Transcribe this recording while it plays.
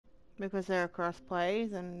Because they're cross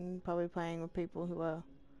plays and probably playing with people who are.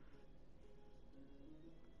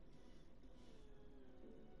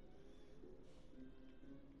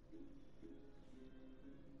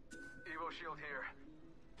 Evo shield here.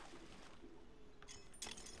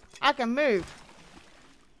 I can move.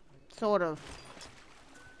 Sort of.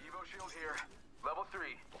 Evo shield here. Level 3.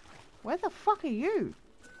 Where the fuck are you?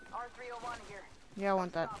 R301 here. Yeah, I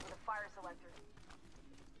want that. With a fire selector.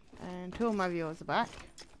 And 2 of my viewers are back.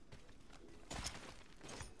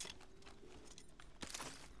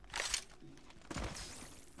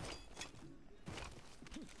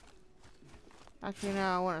 Actually, no,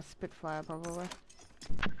 I want a Spitfire probably.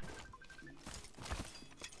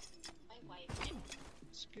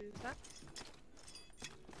 Excuse that.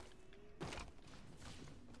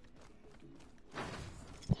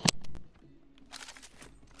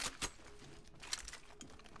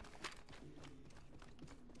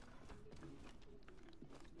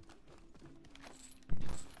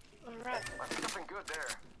 Alright. Might be something good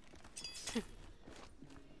there.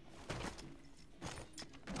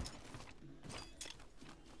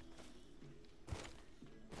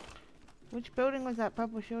 Which building was that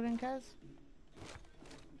purple shielding, Kaz?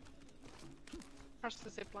 Press the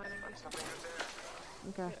zip line, I guess. Something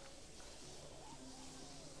good there. Okay.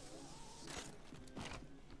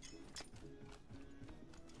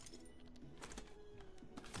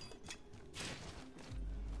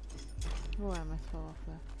 Oh, I must fall off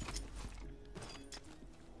there.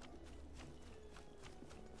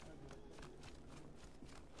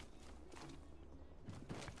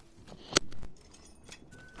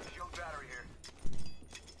 Shield battery here.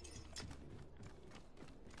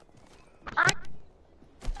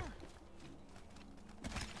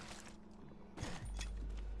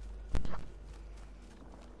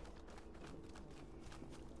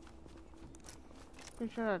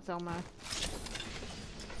 Pretty sure that's Elmo.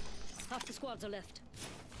 Half the squads are left.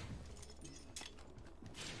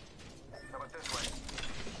 How about this way?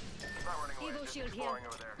 It's not running away. Evo Just shield here. exploring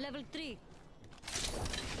over there. Level 3.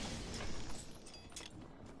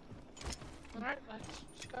 Alright, let's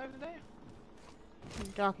just go over there.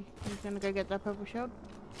 Doc, you gonna go get that purple shield?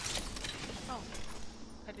 Oh,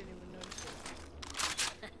 I didn't even notice.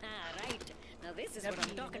 Right. Now this is what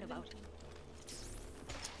I'm talking about.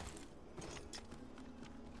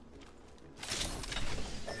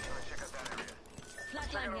 Check out that area. Check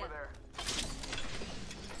Flatline it over here. there.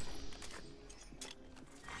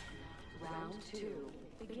 Round 2.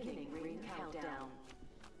 Beginning ring countdown.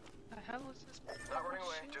 The hell is this? Not running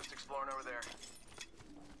away. Just exploring over there.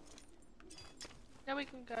 Now we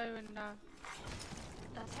can go and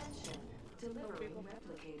Attention. Delivering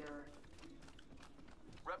replicator.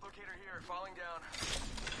 Replicator here. Falling down.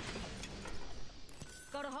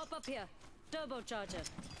 Gotta hop up here. Turbocharger.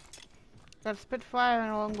 Got a Spitfire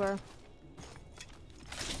and a longbow.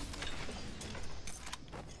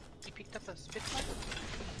 you picked up a Spitfire?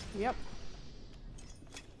 Yep.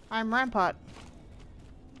 I'm Rampart.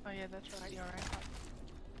 Oh yeah, that's right, you're right.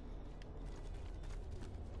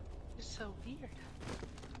 It's so weird.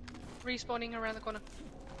 Respawning around the corner.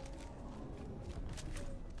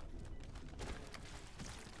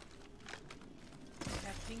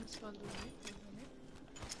 That thing's for the isn't it?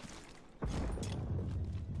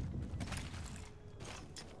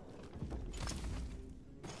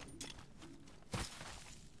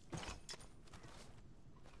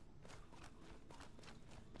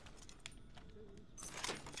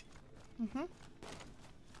 Mm-hmm.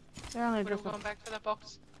 They're only We're just going back to the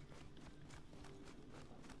box.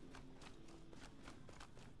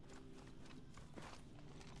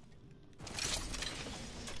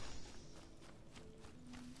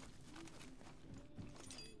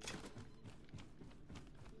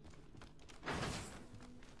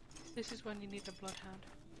 This is when you need the bloodhound.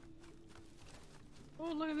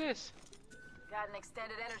 Oh, look at this! Got an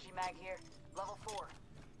extended energy mag here. Level 4.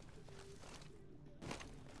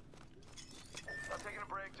 Not taking a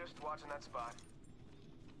break. Just watching that spot.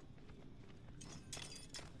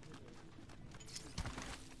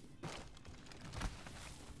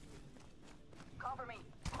 Cover me.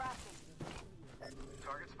 Crafting.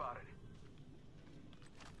 Target spotted.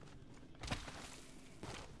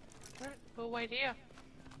 Alright, we'll wait here.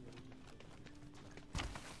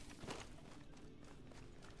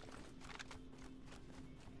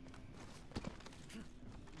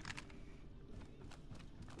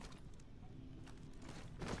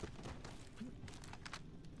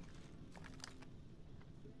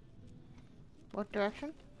 what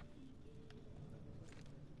direction?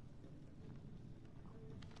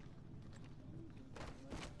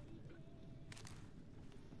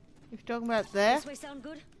 If you're talking about there, This way sound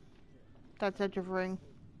good? that's edge of ring.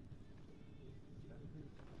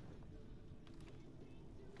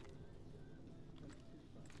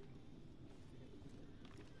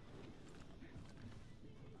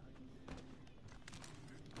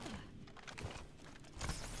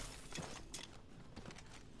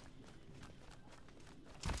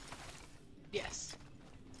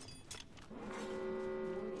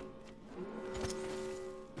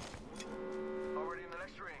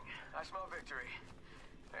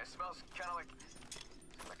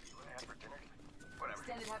 I could see what I had for dinner. Whatever.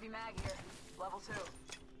 Extended heavy mag here. Level 2.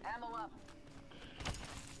 Ammo up.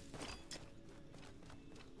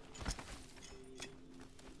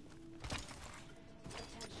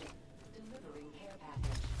 Attention. Delivering care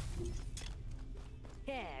package.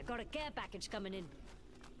 Yeah, got a care package coming in.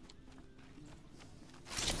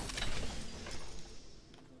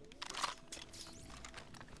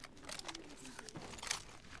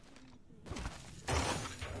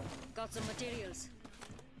 Got some materials.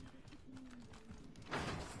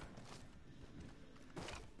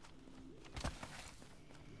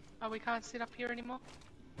 Oh, we can't sit up here anymore?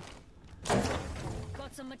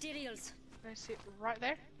 Got some materials. Can I sit right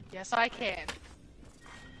there? Yes, I can.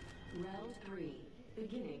 Round 3.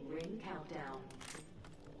 Beginning ring countdown.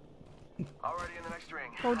 Already in the next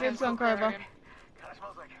ring. Full dibs on Grover. Kinda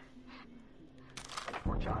smells like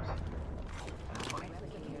pork chops.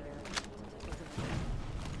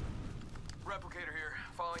 Replicator here,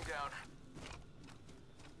 falling down.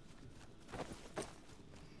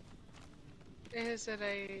 Is it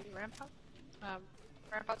a rampart?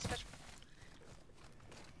 Rampart special?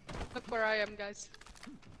 Look where I am, guys.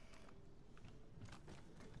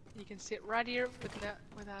 You can sit right here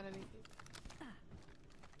without anything.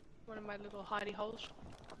 One of my little hidey holes.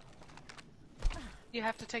 You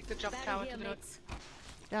have to take the jump tower to do it.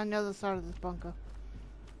 Down the other side of this bunker.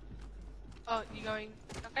 Oh, you going?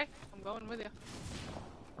 Okay, I'm going with you.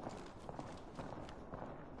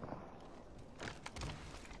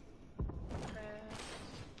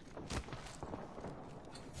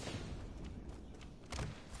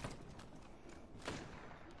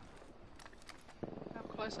 How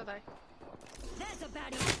close are they? There's a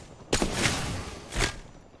baddie.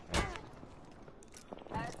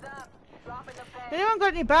 Heads up. Dropping the bag. Anyone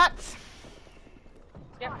got any bats?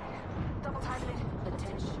 Yep. Double time it.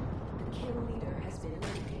 Attention. The kill leader has been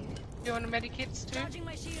eliminated. You want medikits too? Charging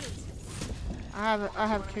my shields. I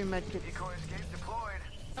have 2 medkits. Decoy escape deployed.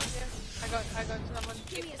 Oh yeah. I got someone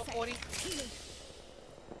Give me a for sec. 40. Healing.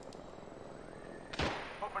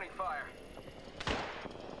 Opening fire.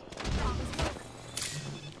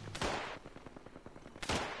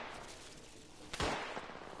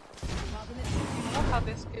 I love how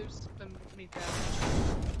this gives them me damage.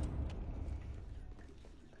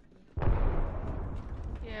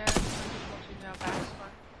 Yeah, I'm just watching now back, it's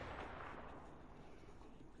fine.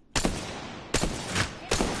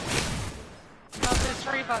 Oh, there's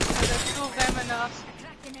 3 of us, so there's 2 of them and us.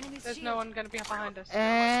 Cracked an enemy's There's shield. no one gonna be behind us.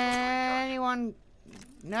 Anyone?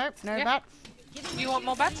 Nope, no Yeah. bats. Giving my You want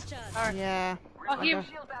more shields a bats? recharge. Alright. Yeah. Oh, here. Okay.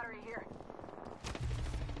 Shield battery here.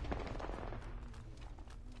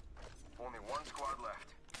 Only one squad left.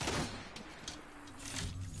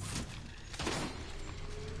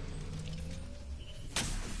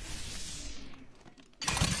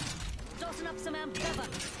 Tossing up some amp cover.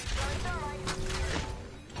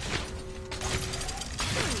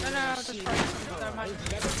 No, just right. Never mind.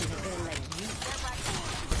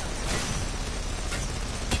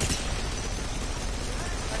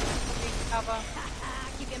 Cover.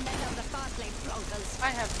 Keep your men on the fast lane, Broncos. I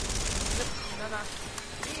have no.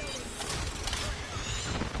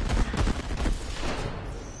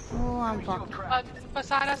 Oh, I'm fucked.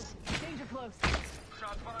 Beside us. Danger close.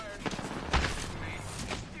 Shots fired. Me.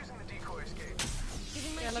 Using the decoy escape.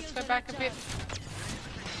 Giving my Yeah, let's shields go back a bit.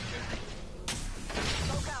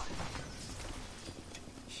 Smoke out.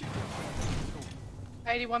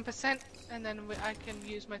 81%, and then I can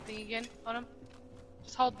use my thing again on him.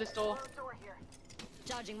 Just hold this door. Closed door here.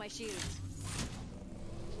 Charging my shields.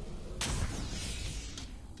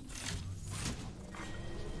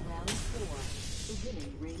 Round 4.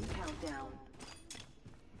 Beginning ring countdown.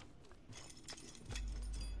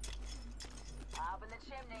 Up in the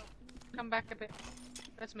chimney. Come back a bit.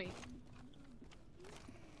 That's me.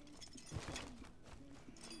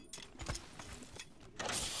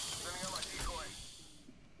 Sending out my decoy.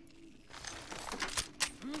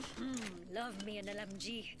 Love me an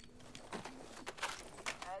LMG.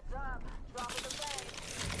 Heads up. Dropping the bag.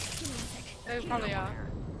 Give me a sec. They probably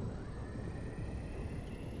are.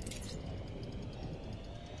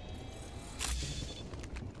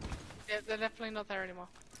 Yeah, they're definitely not there anymore.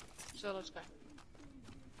 So let's go.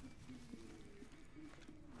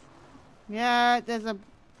 Yeah, there's a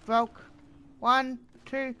broke. 1,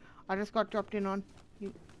 2. I just got dropped in on.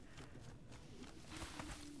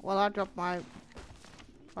 Well, I dropped my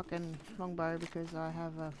fucking longbow because I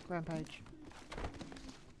have a rampage.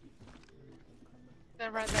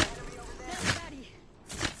 They're right there. There's a baddie.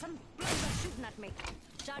 Some bloods are shooting at me.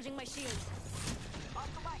 Charging my shields. Off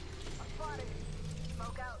the mic. I'm spotted.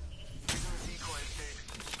 Smoke out. Using the decoy escape.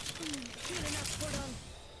 Healing up, hold on.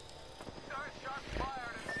 Shots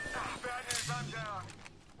fired.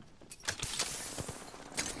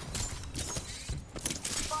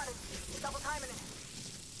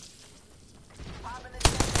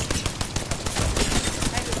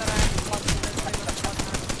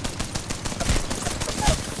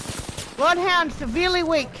 Bloodhound severely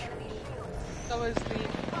weak. So is the...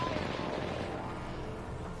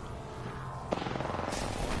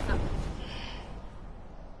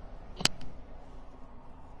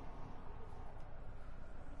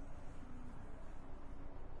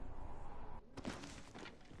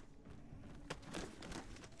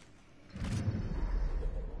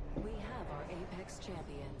 We have our Apex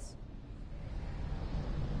champions.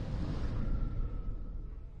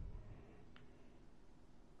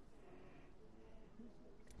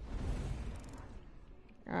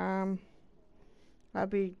 That'd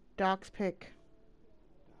be Doc's pick.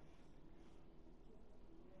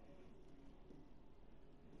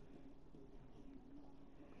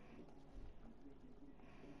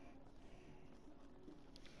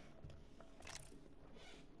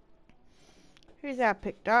 Who's our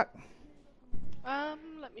pick, Doc?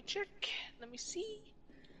 Let me check. Let me see.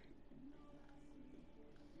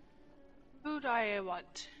 Who do I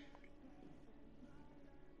want?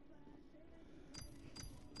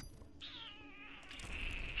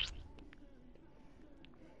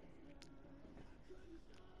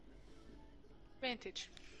 Vantage.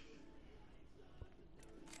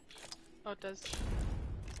 Oh, does...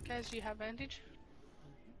 Guys, you have Vantage?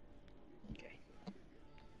 Okay.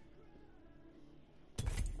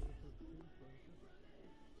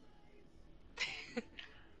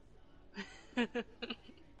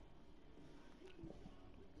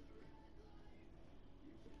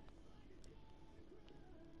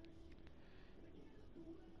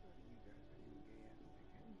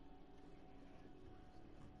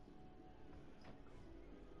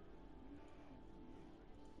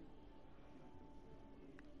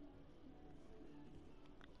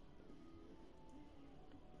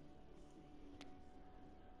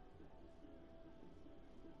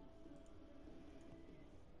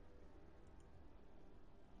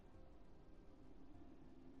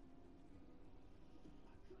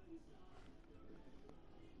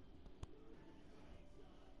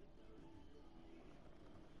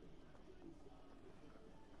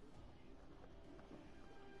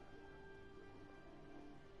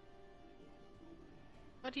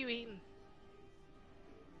 What are you eating?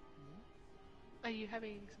 Are you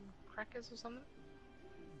having some crackers or something?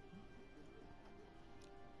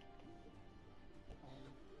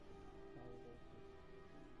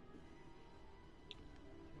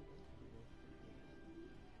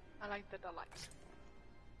 I like the delights.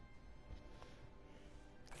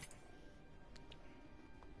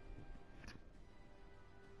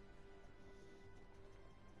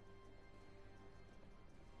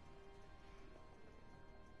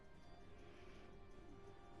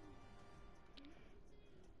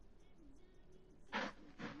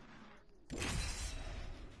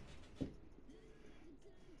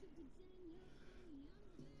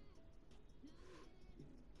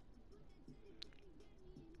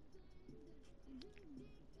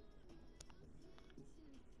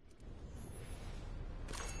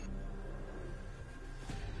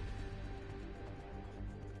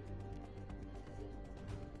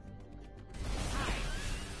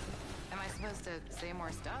 Am I supposed to say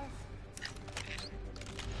more stuff?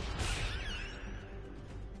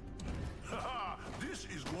 Haha, this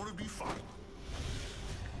is going to be fun.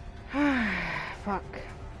 Fuck.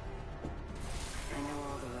 I know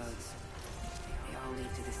all the roads. They all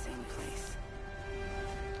lead to the same place.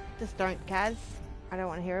 Just don't, Kaz. I don't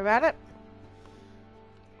want to hear about it.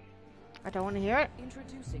 I don't want to hear it.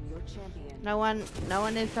 Introducing your champion. No one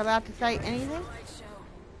is allowed to say anything.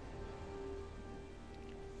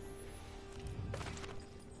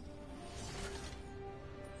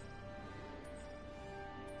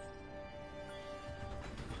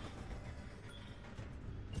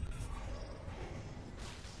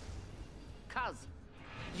 Cuz,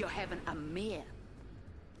 you're having a meal.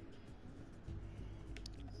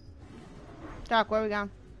 Doc, where are we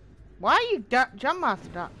going? Why are you jump master,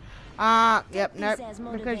 Doc? Yep, nope.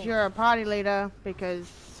 Because you're a party leader.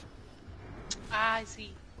 Because I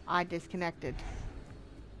see. I disconnected.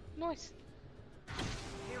 Nice.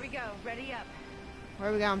 Here we go. Ready up. Where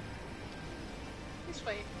are we going? This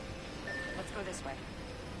way. Let's go this way.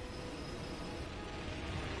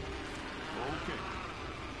 Okay.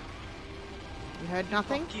 You heard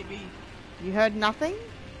nothing? Give me. You heard nothing?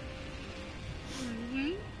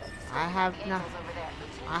 Mm-hmm. I have nothing.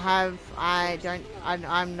 I'm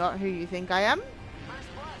not who you think I am.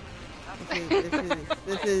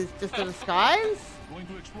 This is just a disguise. Going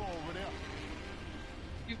to explore over there.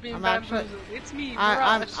 You've been I'm bamboozled. actually- It's me,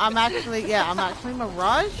 Mirage. I'm actually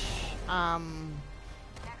Mirage. I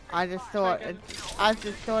just thought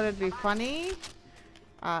it'd be funny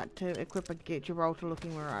to equip a Gibraltar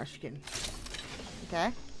looking Mirage skin.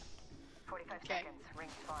 Okay. 45 Okay. seconds.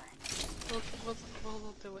 Rings far.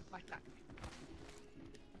 We'll do it like that.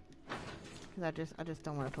 Because I just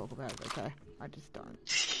don't want to talk about it, okay? I just don't.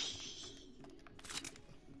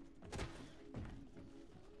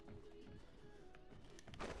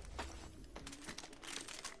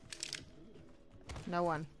 No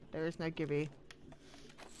one. There is no Gibby.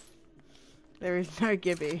 There is no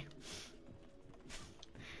Gibby.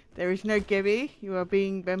 There is no Gibby. You are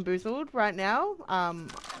being bamboozled right now. Gotta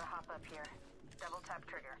hop up here. Double tap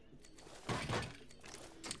trigger.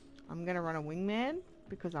 I'm gonna run a wingman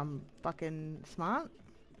because I'm fucking smart.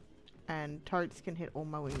 And Totes can hit all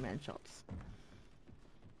my wingman shots.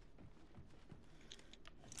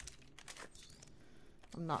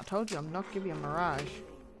 I told you, I'm not giving you a mirage.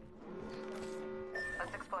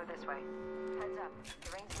 Let's explore this way. Heads up.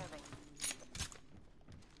 The ring's moving.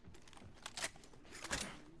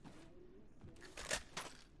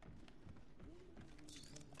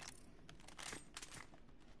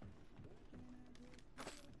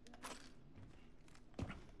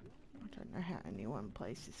 I don't know how anyone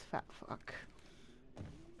plays this fat fuck.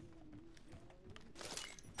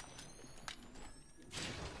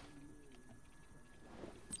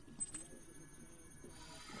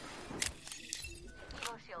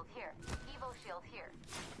 Evo shield here. Evo shield here.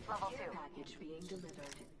 Level 2. Package being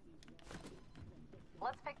delivered.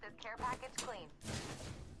 Let's pick this care package clean.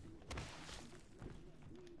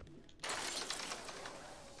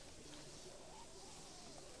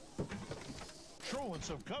 Throwing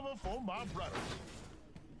some cover for my brothers.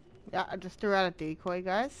 Yeah, I just threw out a decoy,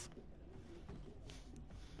 guys.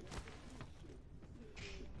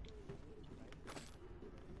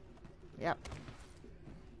 Yep.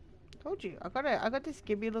 Told you, I got this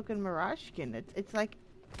Gibby looking Mirage skin. It's like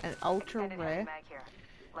an ultra Extended rare. heavy mag here.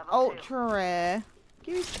 Level 2. Ultra rare.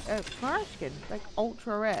 Gibby Mirage skin. Like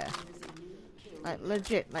ultra rare. Like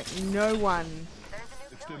legit. Like no one There's a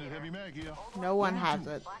new Extended heavy mag here. no one has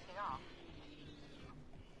it. blacking off.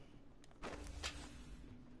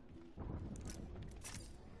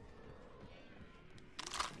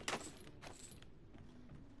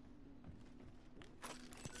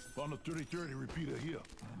 Found a 30-30 repeater here.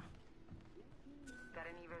 Got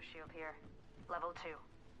an Evo shield here. Level 2.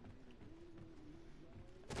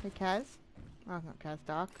 Hey Kaz. Oh, not Kaz,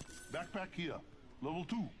 Dark. Backpack here. Level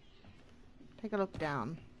 2. Take a look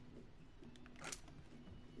down.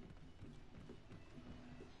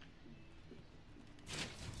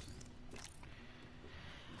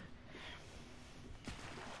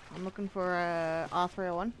 I'm looking for a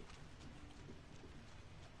R301.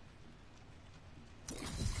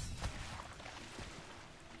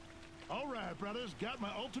 All right, brothers. Got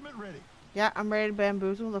my ultimate ready. Yeah, I'm ready to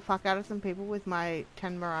bamboozle the fuck out of some people with my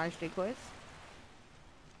 10 Mirage decoys.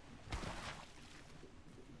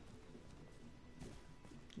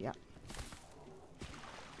 Yep.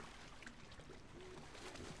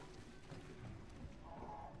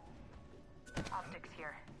 Optics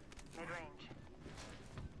here. Mid-range.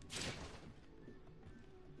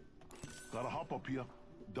 Gotta hop up here.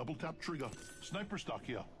 Double tap trigger. Sniper stock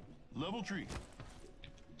here. Level 3.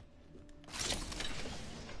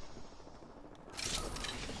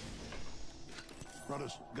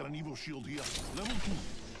 Brothers, got an Evo shield here. Level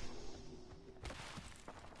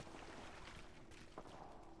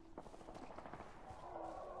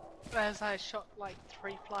 2. As I shot like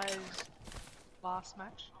 3 flyers last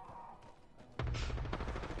match.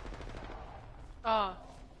 Oh.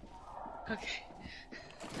 Okay.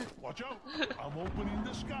 Watch out. I'm opening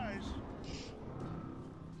the skies.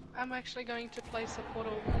 I'm actually going to place a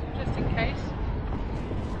portal just in case.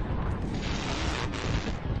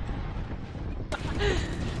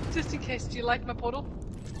 Just in case. Do you like my portal?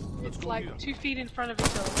 Let's It's go like here. 2 feet in front of each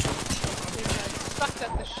other. There you go. Sucked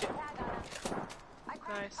at the ship. I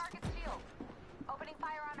cracked Nice. the target's shield. Opening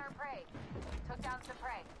fire on our prey. Took down some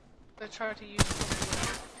prey. They try to use it.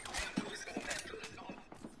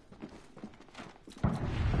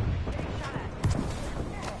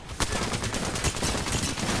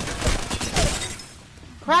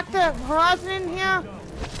 Crack the horizon in here!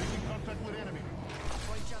 Making contact with enemy.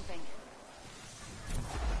 Point jumping.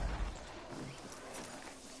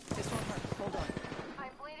 This won't hurt. Hold on.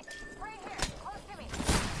 I'm bleeding. Right here. Close to me.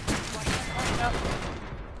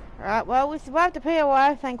 Alright, well, we survived the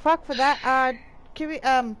POI, thank fuck for that.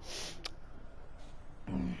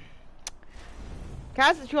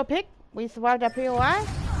 Guys, it's your pick. We survived our POI.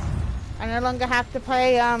 I no longer have to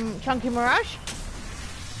play, Chunky Mirage.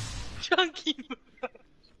 Chunky.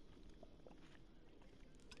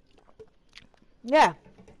 Yeah.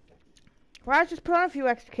 Mirage just put on a few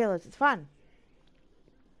extra killers, it's fun.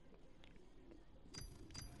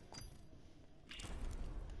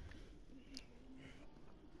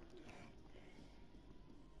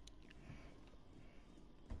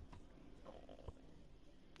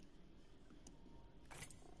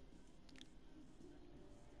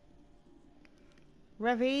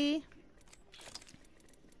 Revy.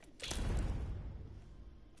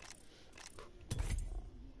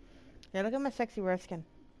 Yeah, look at my sexy rare skin.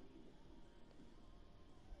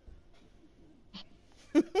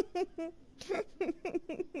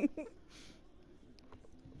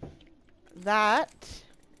 That.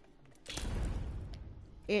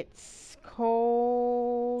 It's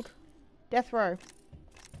called Death Row.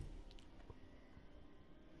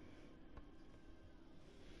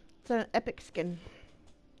 It's an epic skin.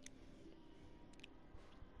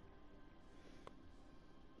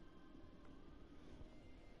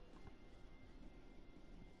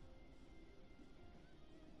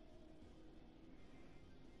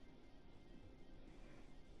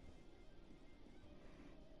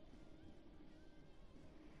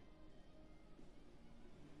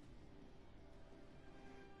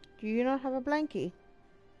 Do you not have a blankie?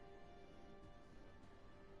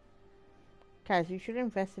 Guys, you should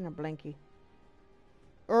invest in a blankie.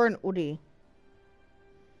 Or an hoodie.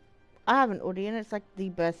 I have an hoodie and it's like the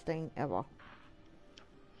best thing ever.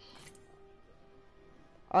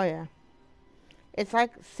 Oh yeah. It's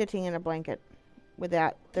like sitting in a blanket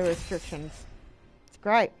without the restrictions. It's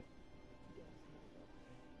great.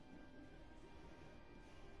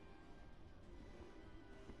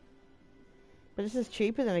 But this is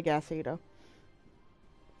cheaper than a gas heater.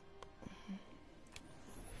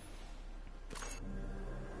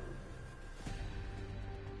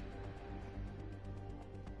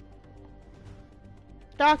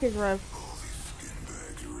 Dark is Rev. All these skin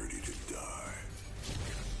bags ready to die.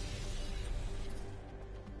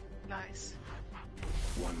 Nice.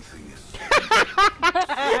 One thing is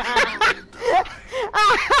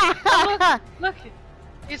Oh, look.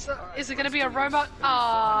 Is it gonna be a robot?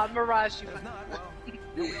 Ah, Mirage.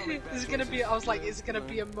 Is it gonna be? I was like, is it gonna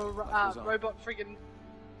be a robot friggin'?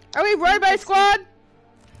 Are we Robo Squad?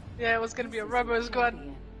 Yeah, it was gonna be a Robo Squad.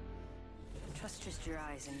 Trust just your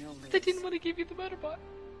eyes and you'll They lose. didn't want to give you the motorbot.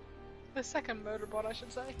 The second motorbot, I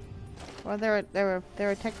should say. Well, there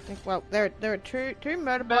are technically, well, there are two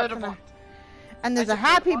murderbots, and there's I a said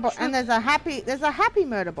happy motorbot. bot, and there's a happy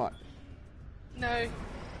murderbot. No.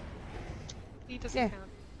 He doesn't Yeah. count.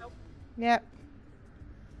 Nope. Yep.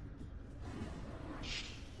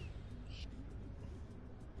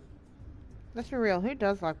 Let's be real. Who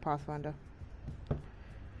does like Pathfinder?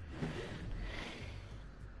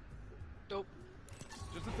 Nope.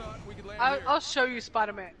 Just a thought, we could land here. I'll show you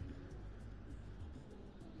Spider-Man.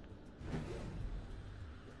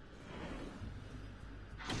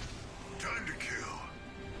 time to kill.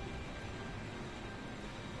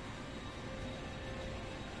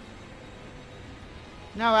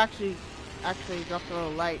 No, actually, dropped a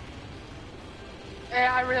little late.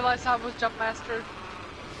 Yeah, I realized I was Jump Master.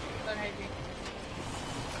 Don't hate me.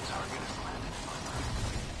 The target is landed finally.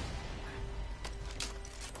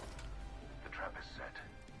 The trap is set.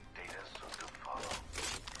 Data soon to follow.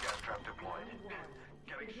 Gas trap deployed.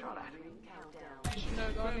 Getting shot at. I should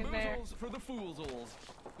know going in there. Bamboozles for the foolsholes.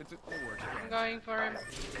 It works. I'm going for him.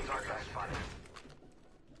 Target spotted.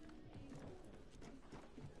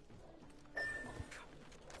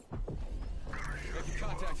 Making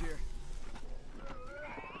contact here.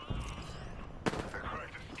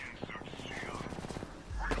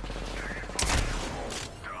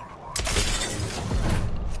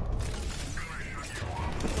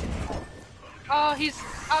 Oh,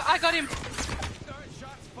 I got him.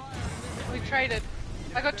 We traded.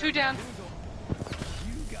 I got 2 down.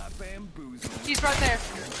 You got bamboozled. He's right there.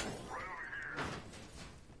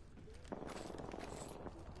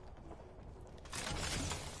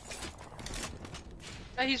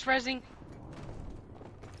 He's rezzing.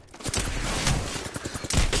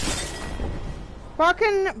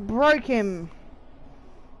 Fucking broke him.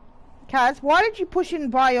 Kaz, why did you push in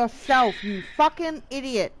by yourself, you fucking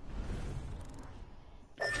idiot?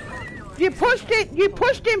 You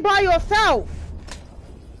pushed in by yourself!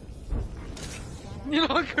 You're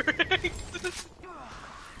not correct.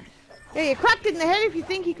 Yeah, you cracked in the head if you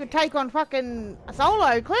think you could take on fucking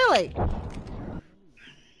Solo, clearly.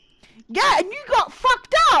 Yeah, and you got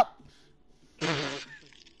fucked up!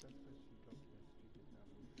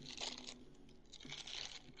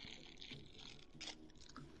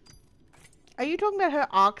 Are you talking about her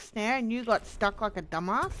arc snare and you got stuck like a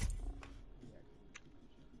dumbass?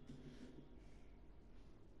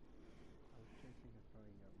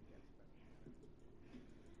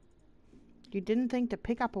 You didn't think to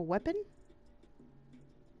pick up a weapon?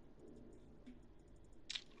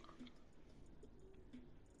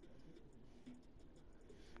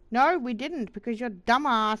 No, we didn't, because your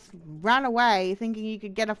dumbass ran away thinking you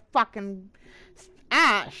could get a fucking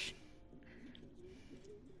Ash.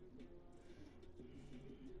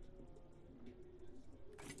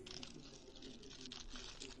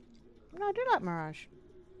 No, I do like Mirage.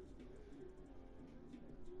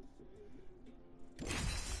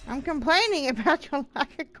 I'm complaining about your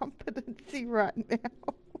lack of competency right now.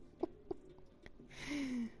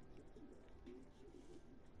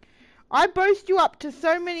 I boast you up to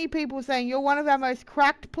so many people saying you're one of our most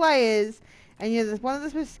cracked players and you're one of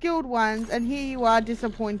the most skilled ones, and here you are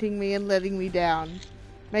disappointing me and letting me down.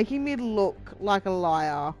 Making me look like a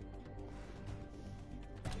liar.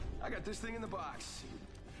 I got this thing in the box.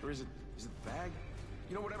 Or is it the bag?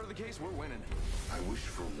 You know, whatever the case, we're winning. I wish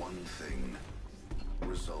for one thing.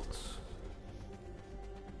 Results.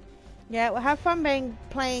 Yeah, well, have fun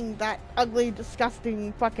playing that ugly,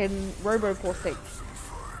 disgusting fucking Robo-Cortex.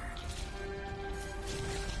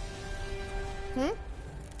 Hmm?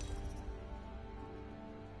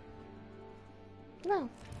 No.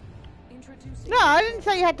 No, I didn't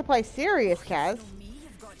say you had to play serious, Kaz.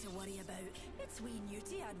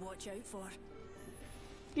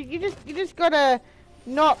 You just gotta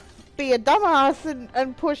not be a dumbass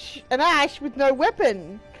and push an Ash with no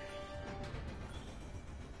weapon.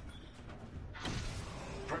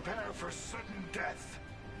 Prepare for sudden death.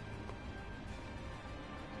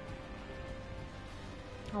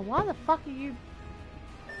 Oh, why the fuck are you...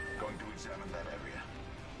 Going to examine that area.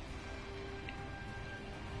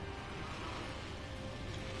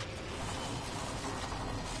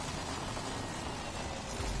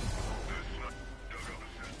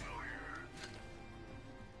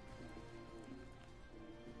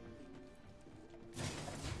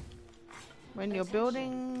 When your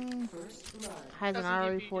building has an Doesn't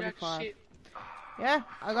give you jack RE45. shit. Yeah,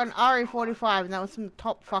 I got an RE45 and that was from the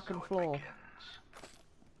top fucking floor.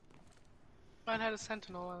 Mine had a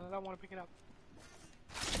sentinel and I don't want to pick it up.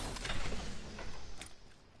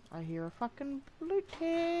 I hear a fucking blue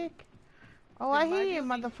tick. Oh, I hear you,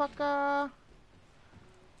 motherfucker.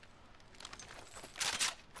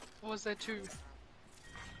 Or was there two?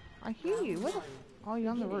 I hear you. Where the oh,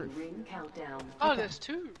 you're on the roof. Ring countdown. Oh, there's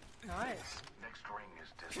two. Nice. Next ring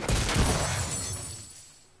is distant.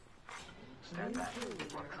 Stand back.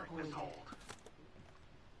 Monitoring this hold.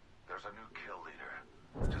 There's a new kill leader.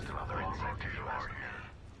 Just another insect you ask me.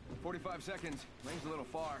 45 seconds. Range a little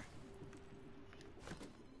far.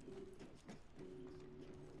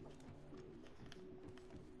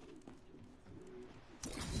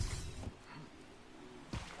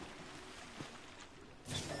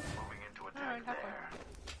 Moving into attack there.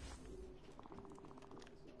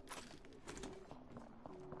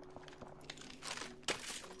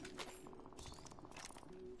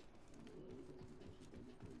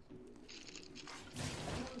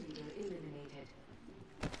 Leader eliminated.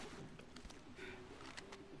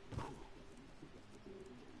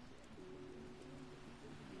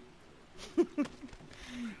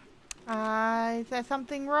 Is there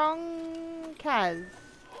something wrong, Kaz?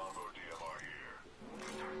 Longbow DMR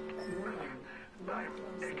here.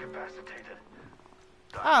 I'm incapacitated.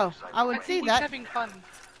 Oh, I would I see think he's that. having fun.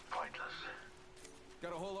 Pointless.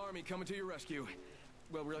 Got a whole army coming to your rescue.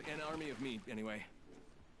 Well, really, an army of me, anyway.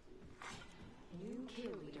 New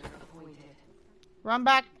kill leader appointed. Run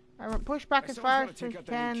back. Push back as Someone's far gotta as you take out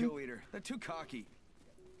that new can. kill leader. They're too cocky.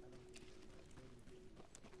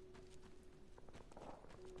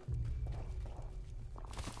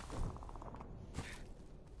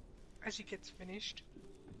 As he gets finished.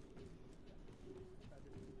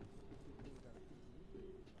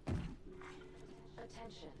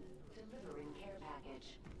 Attention. Delivering care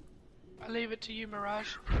package. I leave it to you,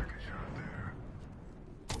 Mirage. Package out there.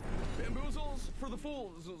 Bamboozles for the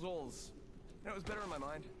fools. That was better in my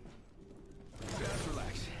mind. Just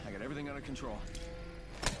relax. I got everything under control.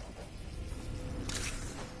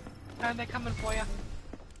 And they're coming for you.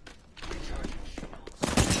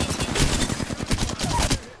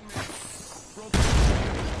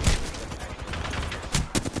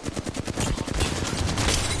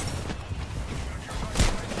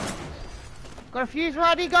 Got a fuse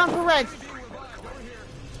ready, going for red.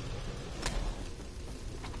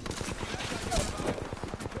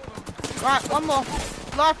 Right, one more.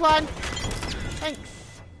 Lifeline. Thanks.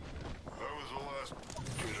 That was the last.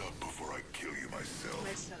 Get up before I kill you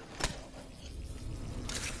myself.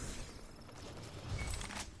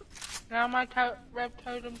 Now my rev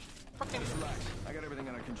totem's fucking Relax. I got everything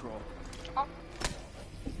under control. top.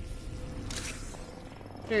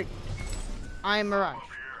 Dude, I am Mirage.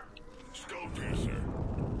 Skull piercer.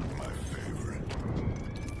 My favorite.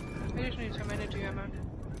 I just need some energy ammo.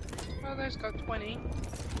 Oh, there's got 20.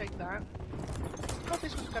 Take that. Oh,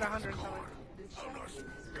 this one's got 100 something. I'm not.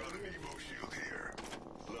 Got an Evo shield here.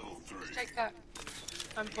 Level 3. Take that.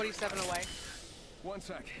 I'm 47 away. 1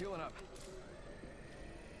 sec. Healing up.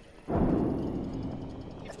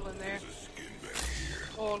 Angel in there.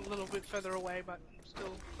 Or a little bit further away, but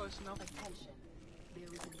still close enough. There is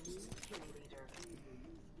a new kill leader.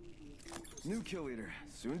 New kill leader,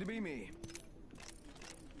 soon to be me.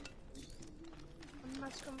 I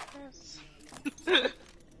must confess.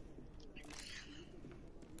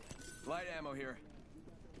 Light ammo here.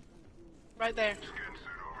 Right there. Skin suit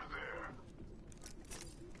over there.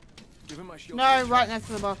 Give him my shield. No, right next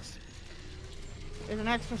to the box. There's an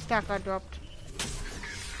extra stack I dropped.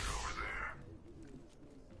 Over there.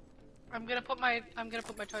 I'm gonna put my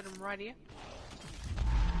totem right here.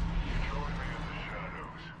 Join me in the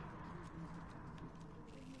shadows.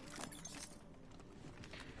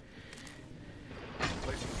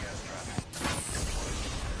 Placing gas trap.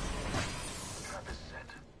 Trap is set.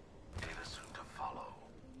 Data soon to follow.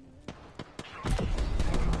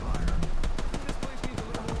 This place needs a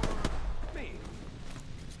little more me.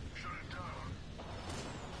 Shut it down.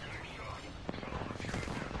 Getting shot.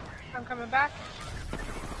 I'm coming back. You're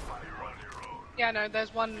on your own. Yeah, no,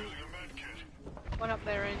 there's one Your med kit. up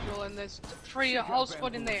there, Angel, and there's 3 whole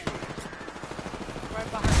squad in there. Right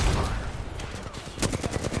behind you.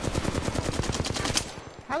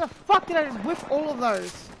 How the fuck did I just whiff all of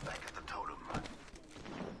those? Back at the totem.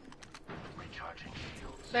 Recharging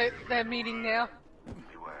shields. They're meeting now.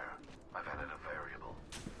 Beware. I've added a variable.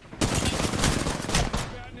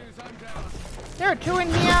 Bad news, I'm down. There are 2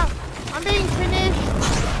 in here. I'm being finished.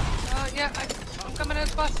 Yeah, I'm coming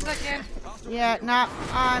as fast as I can. Yeah, nah,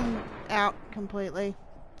 I'm out completely.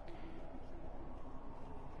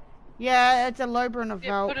 Yeah, it's a Loba and a Yeah,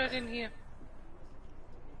 Velt. put it in here.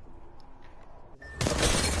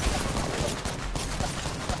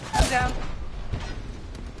 I'm down.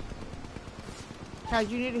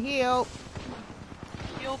 Guys, you need a heal.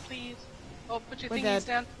 Heal, please. Oh, put your We're thingies dead.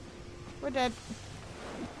 down. We're dead.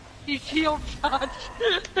 You heal charge.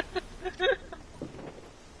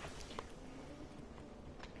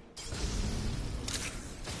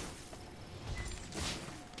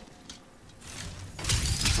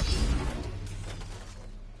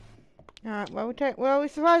 Alright, well we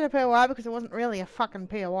survived a POI because it wasn't really a fucking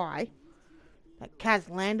POI. That Kaz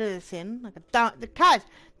landed us in like a dumb. The Kaz,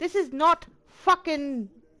 this is not fucking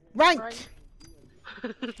ranked.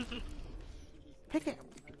 Pick it.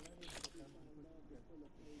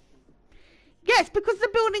 Yes, because the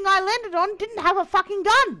building I landed on didn't have a fucking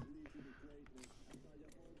gun.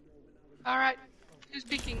 Alright, who's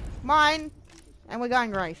speaking? Mine, and we're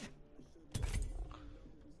going Wraith.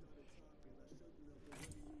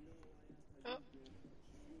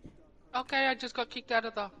 Okay, I just got kicked out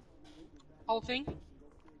of the whole thing.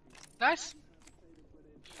 Nice.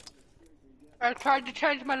 I tried to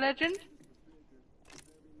change my legend.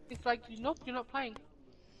 It's like, nope, you're not playing.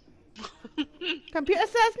 Computer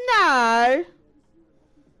says no.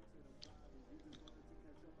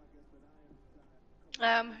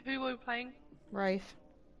 Who were we playing? Wraith.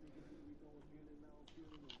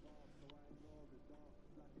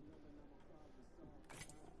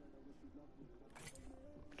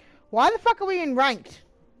 Why the fuck are we in ranked?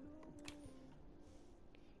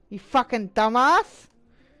 You fucking dumbass.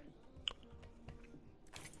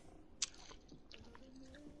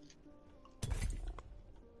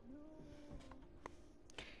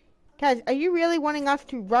 Guys, are you really wanting us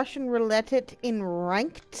to Russian roulette it in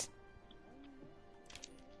ranked?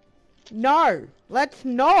 No, let's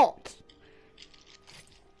not.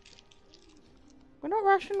 We're not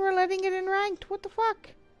Russian rouletting it in ranked. What the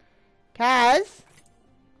fuck? Kaz?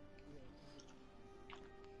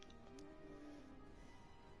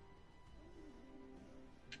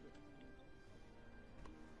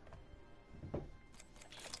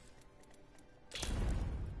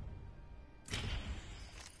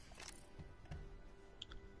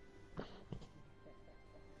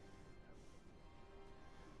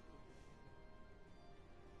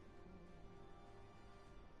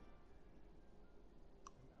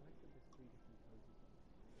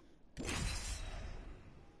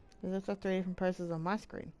 There's also 3 different poses on my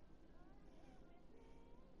screen.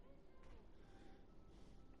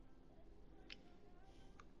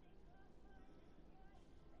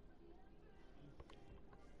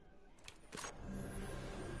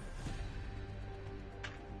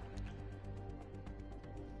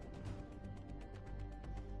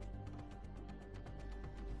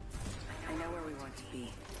 I know where we want to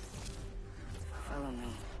be. Follow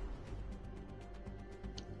me.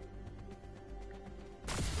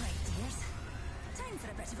 Right, dears. Time for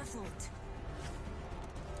a bit of a float.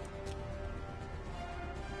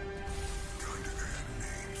 Going to add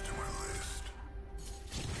names to my list.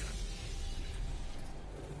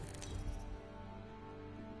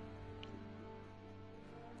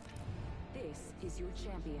 This is your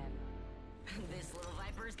champion. This little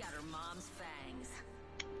viper's got her mom's fangs.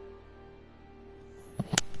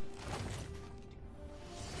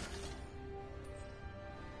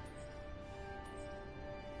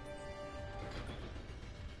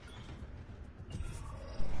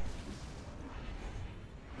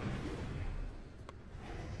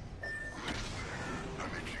 I'm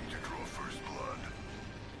itching to draw first blood.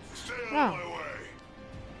 Stay out No. of my way.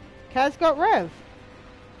 Kaz got Rev.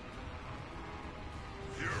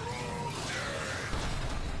 You're all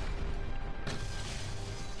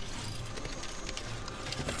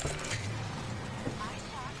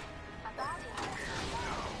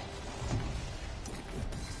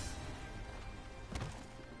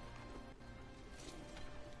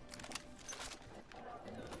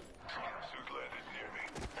dead. Suit landed near me.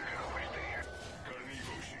 Help me stay here. Got an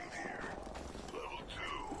Evo shield here. Level 2.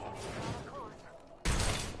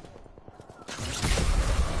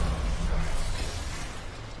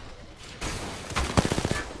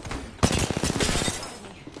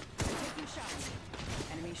 Taking shots.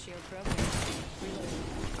 Enemy shield broken. Reloading.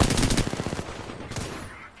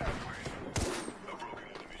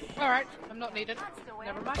 Alright, I'm not needed.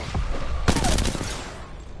 Never mind.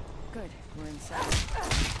 Good. We're inside.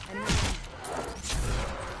 Enemy.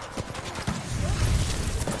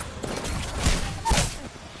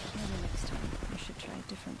 Maybe next time we should try a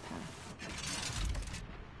different path.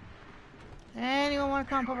 Anyone want to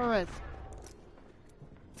come pop a res?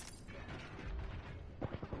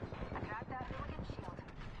 Attack that hooligan shield.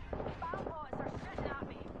 Fireboys are shooting at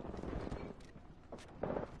me.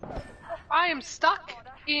 I am stuck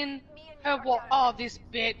in her what? Oh, this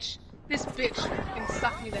bitch. This bitch can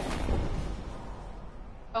stuck me there.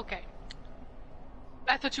 Okay.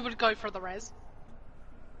 I thought you would go for the res.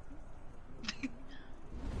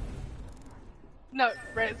 No,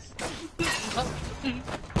 res.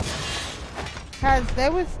 Kaz,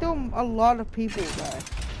 there was still a lot of people though.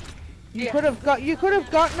 You Yeah. could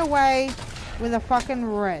have gotten away with a fucking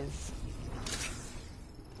res.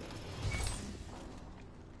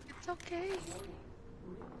 It's okay.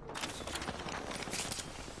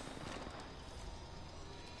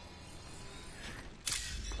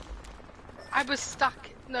 I was stuck.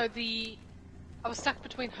 No, I was stuck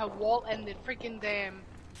between her wall and the freaking damn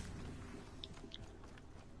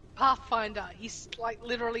Pathfinder. He's like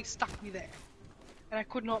literally stuck me there, and I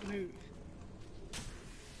could not move.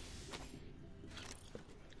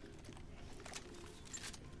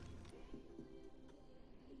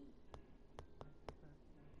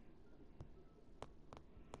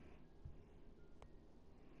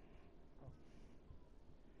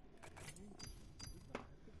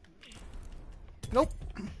 Nope.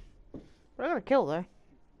 We're gonna kill though.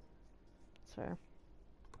 So.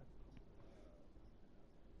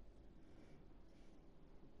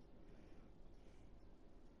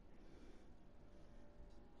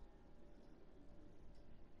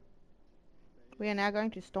 We are now going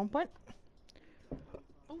to stomp it.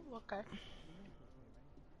 Oh, okay.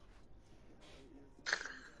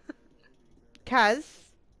 Kaz,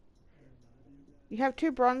 you have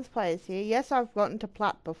 2 bronze players here. Yes, I've gotten to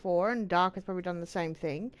plat before, and Dark has probably done the same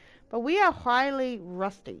thing. But we are highly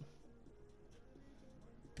rusty.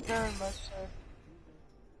 Very much so.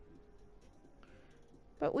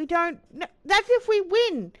 But we don't... No, that's if we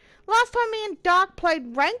win. Last time me and Dark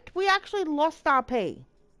played ranked, we actually lost RP.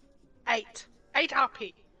 8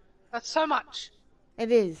 RP. That's so much. It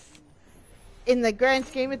is. In the grand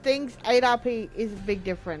scheme of things, 8 RP is a big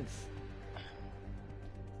difference.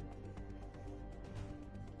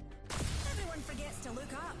 Everyone forgets to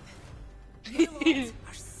look up. You lot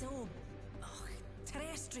are so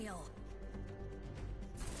terrestrial.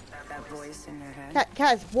 That voice in your head.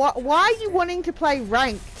 Kaz, why are you wanting to play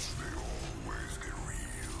ranked? Always get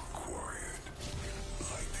real quiet.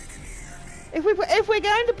 Like they can hear me. If we're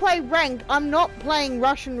going to play ranked, I'm not playing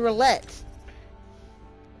Russian roulette.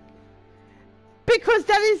 Because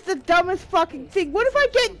that is the dumbest fucking thing. What if I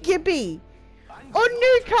get Gibby? Or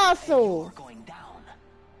Newcastle?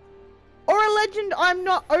 Or a legend I'm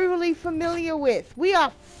not overly familiar with? We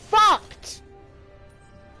are fucked!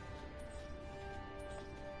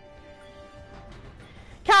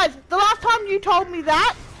 Kaz, the last time you told me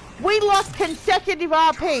that, we lost consecutive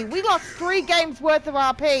RP. We lost 3 games worth of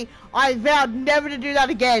RP. I vowed never to do that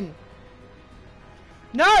again.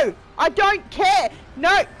 No, I don't care.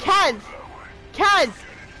 No, Kaz,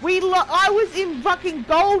 I was in fucking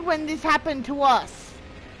gold when this happened to us.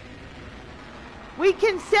 We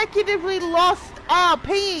consecutively lost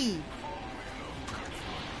RP.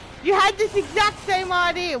 You had this exact same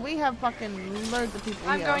idea. We have fucking loads of people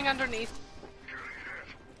I'm here. going underneath.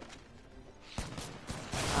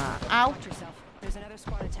 Ow. Watch yourself. There's another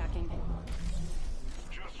squad attacking.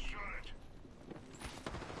 Just shut it.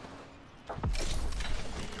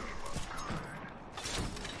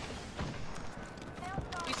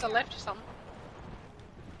 He's to the left or something.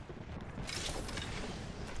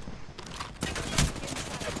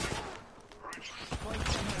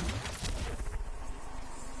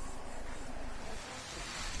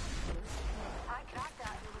 I cracked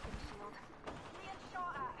that looking shield. Being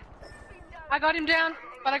shot at. I got him down,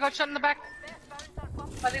 but I got shot in the back Best bouncer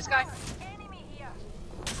bump. by this guy. Enemy here.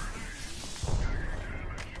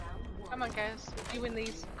 Come on, guys. You win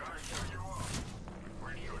these.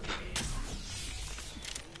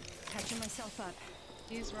 Catching myself up.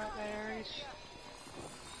 He's right there.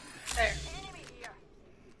 There. Enemy here.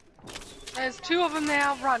 There's two of them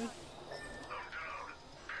now. Run.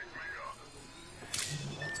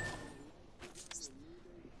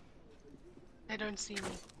 They don't see me.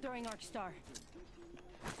 Throwing arc star.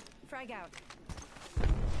 Frag out.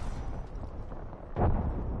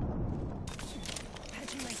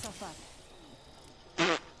 Patching myself up.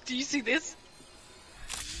 Do you see this?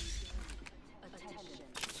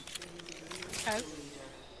 Guys,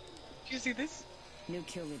 do you see this? New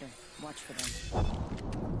kill leader. Watch for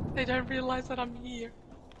them. They don't realize that I'm here.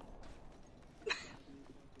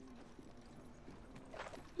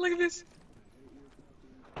 Look at this.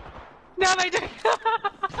 Now they do.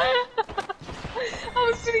 I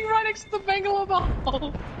was sitting right next to the Bangalore the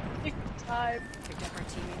whole time. Picked up our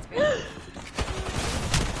teammates. Back.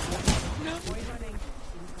 No. Boy running.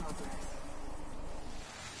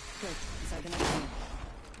 Good. Inside the next room.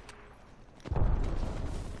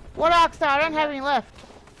 What Rockstar? I don't have any left.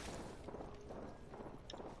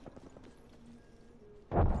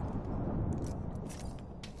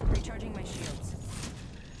 Recharging my shields.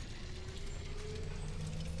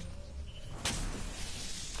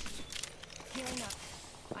 Healing up.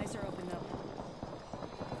 Eyes are open though.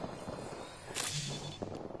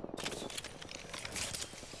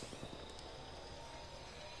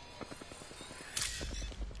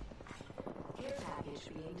 Care package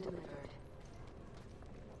being delivered.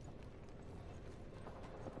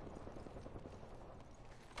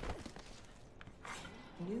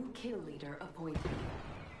 New kill leader appointed.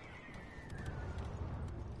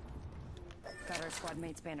 Got our squad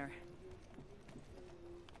mate's banner.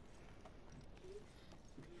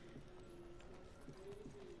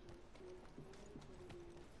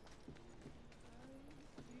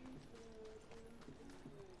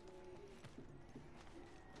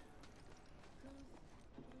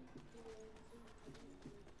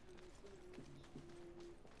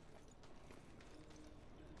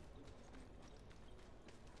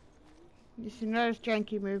 If you notice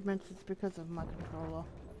janky movements, it's because of my controller.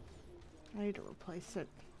 I need to replace it.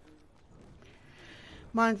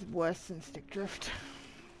 Mine's worse than stick drift.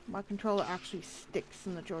 My controller actually sticks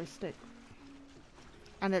in the joystick.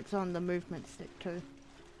 And it's on the movement stick too.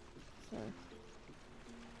 So.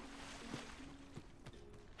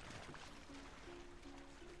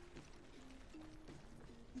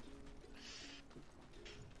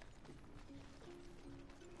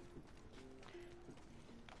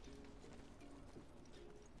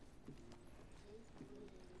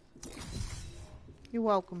 You're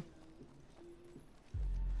welcome.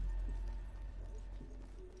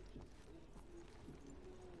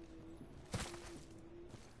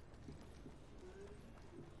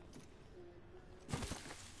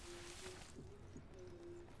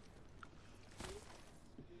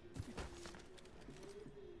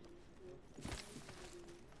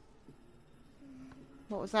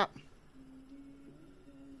 What was that?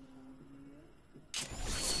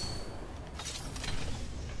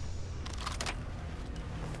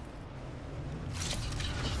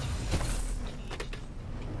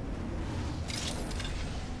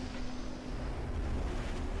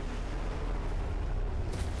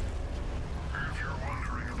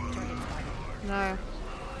 No,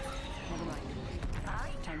 Never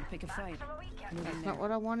mind. Time to pick a fight. Moving that's there. not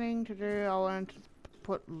what I'm wanting to do. I want to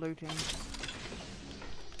put loot in.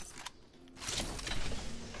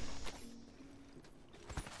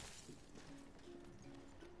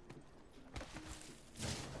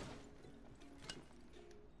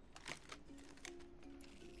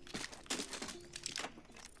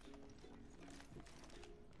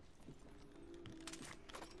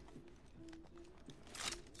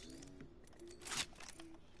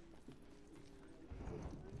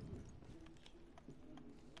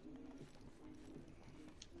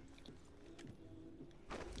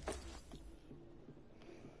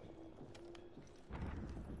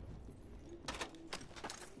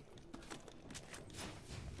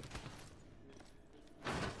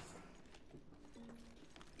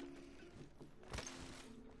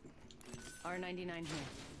 R99 here.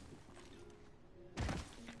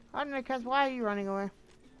 I don't know, Kaz, why are you running away?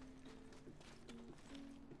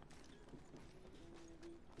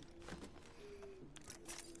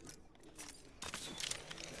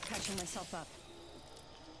 Catching myself up.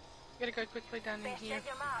 Gotta go quickly down in Best here. check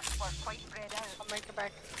your map. We're quite spread out. I'll make it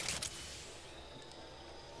back.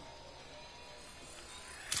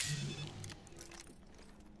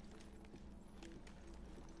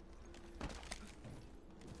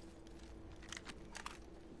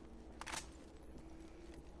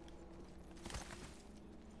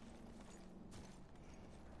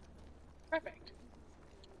 Perfect.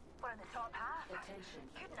 We're in the top half. Attention.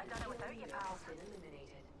 Couldn't have done it without you, pal. Has been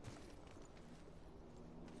eliminated.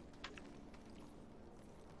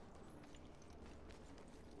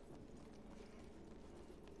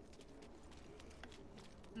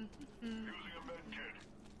 Using a med kit.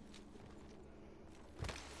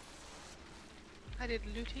 I did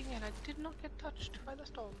looting and I did not get touched by the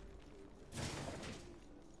storm.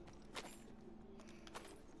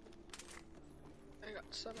 I got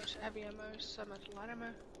so much heavy ammo, so much light ammo.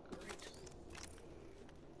 Great.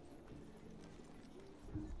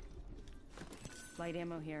 Light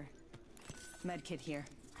ammo here. Medkit here.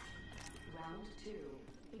 Round 2.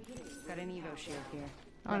 Beginning. Got an Evo shield here.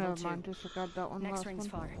 Oh, Level never 2. mind, disregard that one. Next last ring's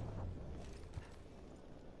one. far.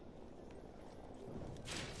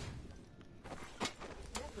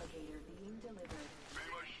 Replicator being delivered. Be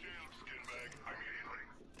my shield, skin bag, immediately.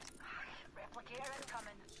 Replicator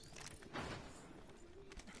incoming.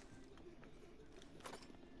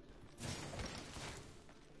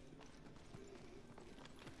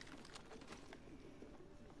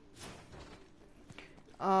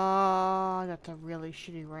 Oh, that's a really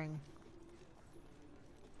shitty ring.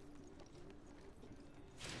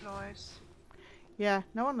 Nice. Yeah,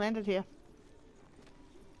 no one landed here.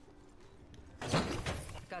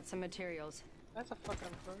 Got some materials. That's a fucking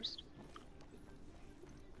first.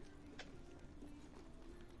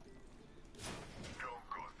 Don't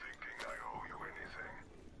go thinking I owe you anything.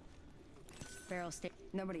 Barrel stay.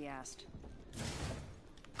 Nobody asked.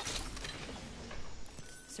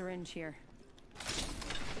 Syringe here.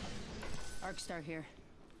 Arc star here.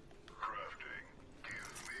 Crafting.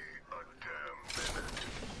 Give me a damn minute.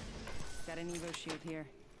 Got an Evo shield here.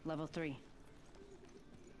 Level 3.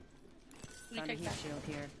 You Found a take heat that. shield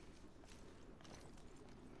here.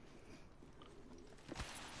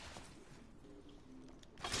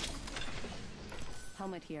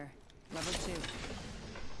 Helmet here. Level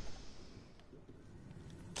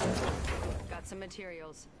 2. Got some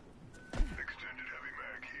materials. Extended heavy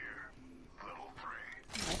mag here. Level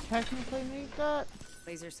 3. I technically need that.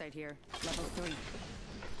 Laser sight here. Level 3.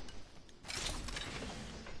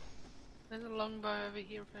 There's a longbow over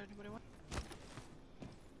here if anybody wants.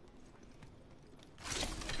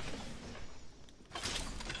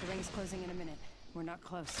 The ring's closing in a minute. We're not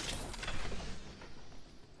close. Heat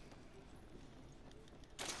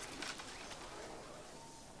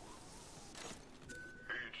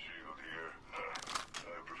shield here. I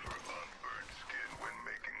prefer unburned skin when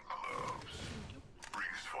making gloves.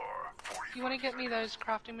 Rings far. 45 You want to get me seconds. those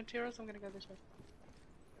crafting materials? I'm gonna go this way.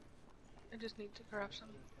 I just need to craft some.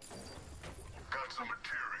 Got some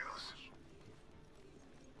materials.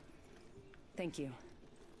 Thank you.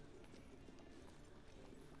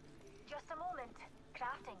 Just a moment.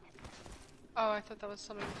 Crafting. Oh, I thought that was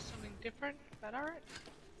something different. Is that alright?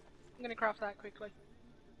 I'm gonna craft that quickly.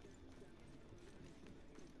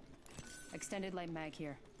 Extended light mag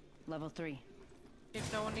here. Level 3.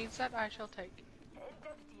 If no one needs that, I shall take. Div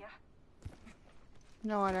dear.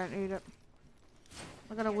 No, I don't need it.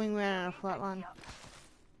 I got a wingman and a flatline.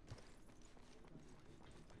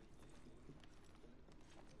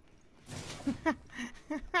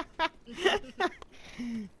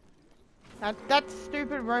 That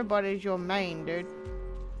stupid robot is your main, dude.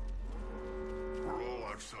 We're all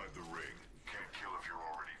outside the ring. Can't kill if you're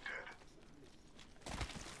already dead.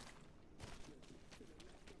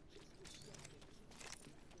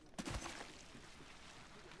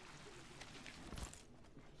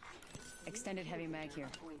 Extended heavy mag here.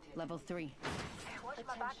 Level 3. Watch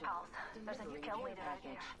my back, pals. There's a new kill leader out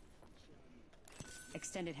there.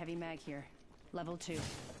 Extended heavy mag here. Level 2.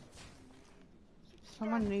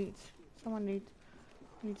 Someone needs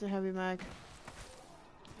a heavy mag.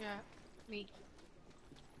 Yeah, me.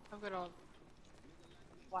 I've got a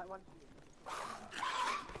white one.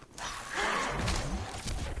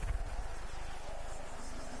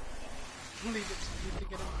 Leave it to you to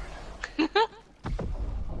get on.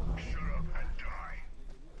 Shut up and die.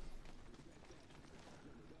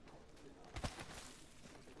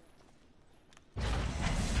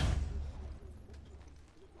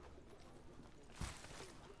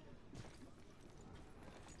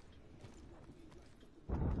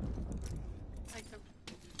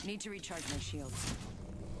 Need to recharge my shields.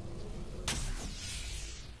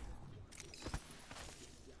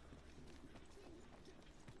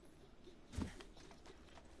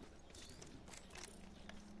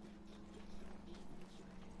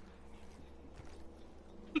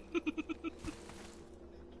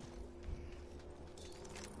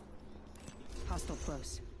 Hostile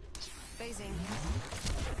close. Phasing.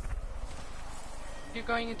 You're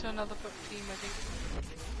going into another team, I think.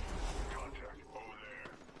 Contact over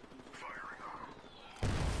there. Firing arm.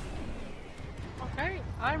 Okay,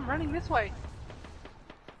 I'm running this way.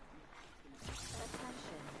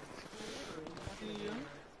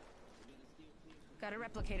 Got a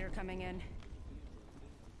replicator coming in.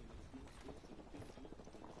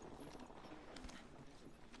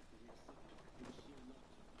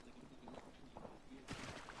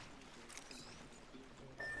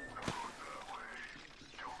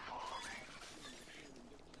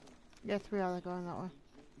 Yes, we are going that way.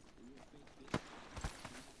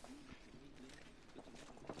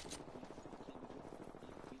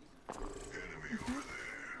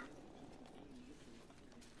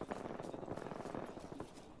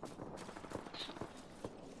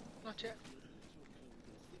 Not yet.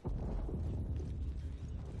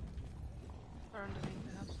 Or underneath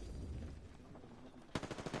the house.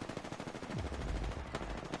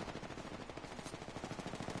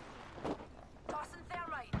 Tossing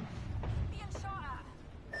thermite. Being shot at.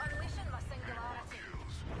 Unleashing my singularity.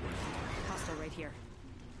 Hostile right here.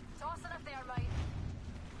 Tossing a thermite.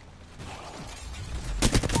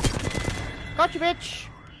 Gotcha, bitch!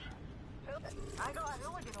 I got a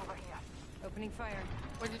hooligan over here. Opening fire.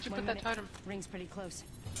 Where did you 1 put that minute. totem? Ring's pretty close.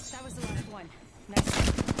 That was the last one. Nice.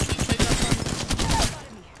 Take that one.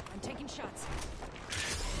 Spotted me. I'm taking shots.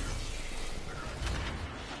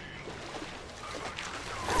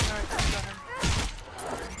 Alright, I got him.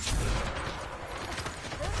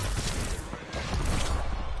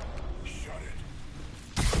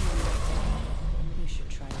 You should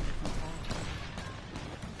try a different path.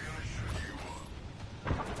 They're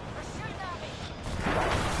shooting at me.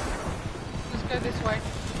 Let's go this way.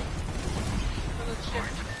 So let's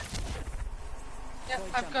shift. Yeah,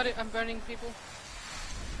 I've got it. I'm burning people.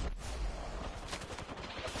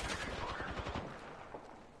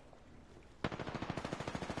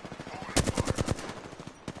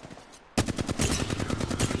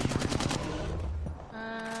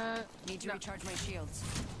 Need to No. recharge my shields.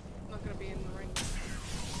 I'm not gonna be in the ring.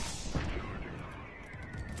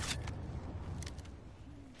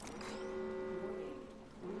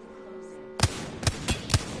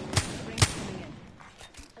 Ring's coming in.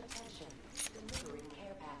 Attention. Delivering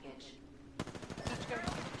care package. Let's go.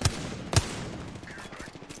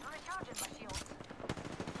 I'm recharging my shield.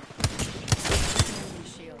 Enemy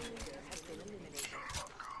shield. Has been eliminated.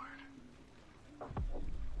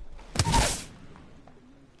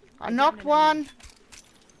 I knocked one!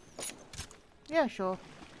 Yeah, sure.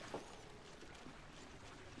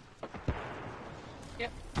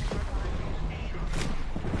 Yep.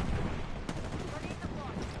 Grenade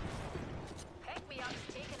deployed. Pick me up,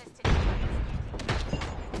 taking us to defense.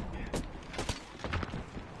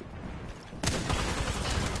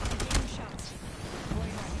 Taking shots.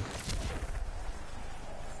 Going on.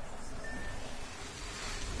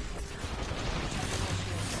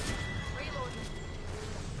 Reloading.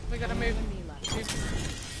 We gotta move. Enemy left.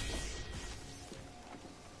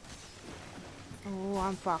 Oh,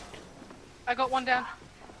 I'm fucked. I got one down.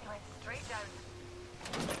 Went straight down.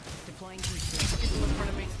 Deploying heat shield. People in front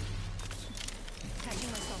of me. Catching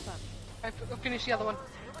myself up. I finished the other one.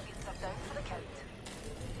 Hooligans are down for the count.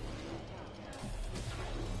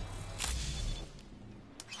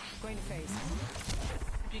 Going to phase.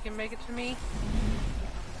 If you can make it to me.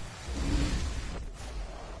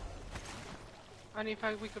 Only if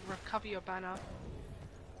we could recover your banner.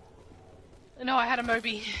 No, I had a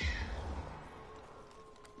Moby.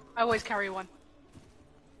 I always carry one.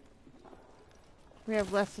 We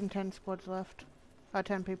have less than 10 squads left.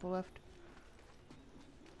 10 people left.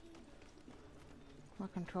 My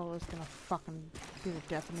controller's gonna fucking be the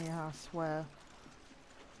death of me, I swear.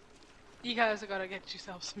 You guys have got to get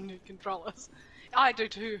yourself some new controllers. I do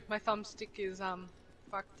too. My thumbstick is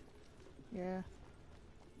fucked. Yeah.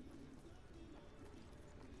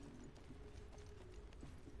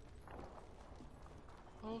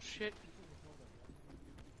 Oh shit.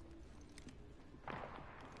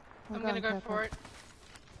 I'm I'm gonna going go purple. for it.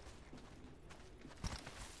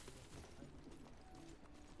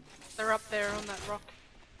 They're up there on that rock.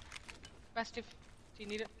 Mastiff, do you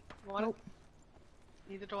need it? Want Nope.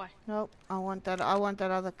 it? Neither do I. Nope. I want that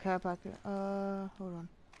other care packet. Hold on.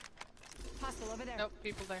 Hostile over there. Nope,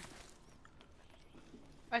 people there.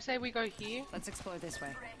 I say we go here. Let's explore this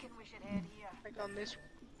way. Reckon we should head here. Like on this.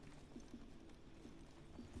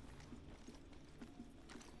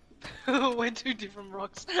 We're two different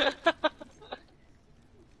rocks.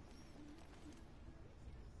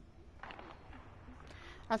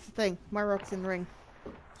 That's the thing. My rock's in the ring.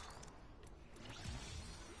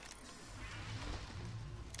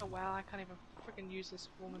 Oh wow, I can't even freaking use this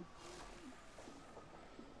woman.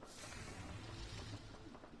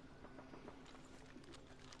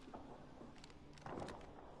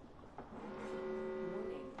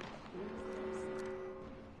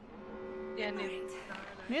 Yeah,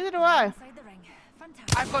 Neither do I. Inside the ring.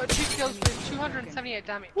 Fantastic. I've got 2 kills with 278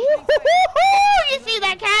 damage. You see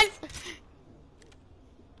that, Kaz?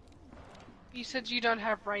 You said you don't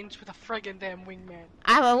have range with a friggin' damn wingman.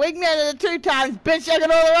 I'm a wingman of the 2 times, bitch. I got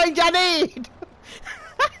all the range I need.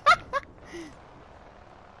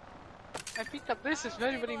 I picked up this if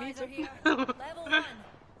anybody needs it. Level 1.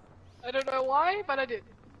 I don't know why, but I did.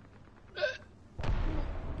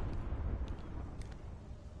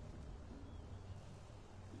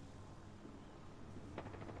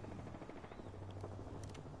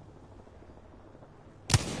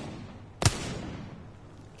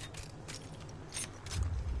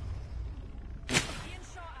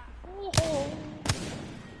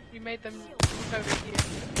 You made them look over here.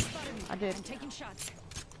 I did. I'm taking shots.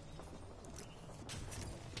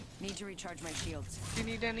 Need to recharge my shields. Do you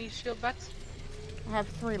need any shield bats? I have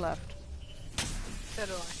 3 left. So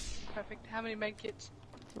do I. Perfect. How many med kits?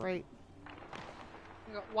 3.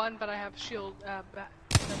 I got 1, but I have shield bat,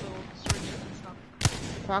 the little syringes and stuff.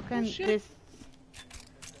 Fucking shit. this.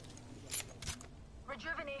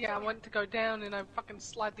 Rejuvenate. Yeah, I want to go down and I fucking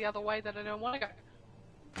slide the other way that I don't want to go.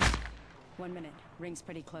 1 minute. Ring's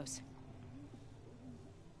pretty close.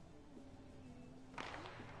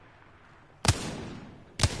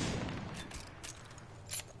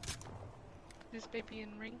 This baby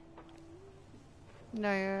in ring. No,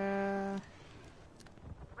 Ring's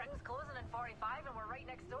closing in 45 and we're right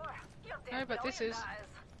next door. You're No, dead but this brilliant, is-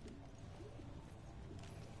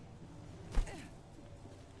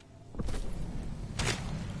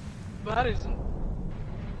 That isn't.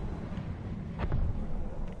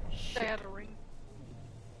 Stay out of ring.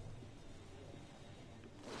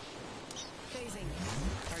 Phasing.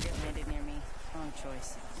 Target landed near me. Wrong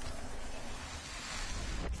choice.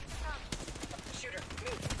 Shooter,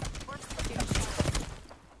 move.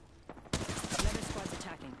 Another squad's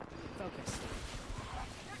attacking. Focus.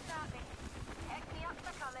 Shoot at me. Heck me up,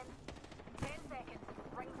 they're coming. 10 seconds.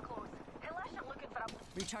 Ring's closed. Unless you're looking for a...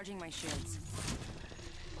 Recharging my shields.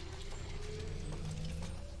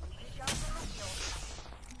 Recharging the shield.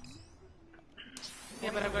 Yeah,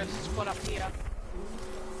 but I'm going to squat up here.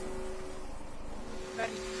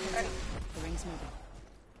 Ready, ready. The ring's moving.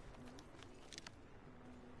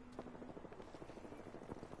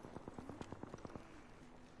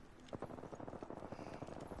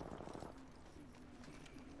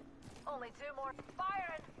 Only 2 more.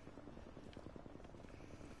 Firing!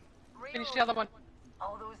 Finish the Reload. other one.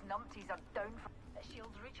 All those numpties are down for... The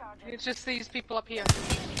shield's recharging. It's just these people up here.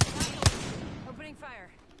 Opening fire.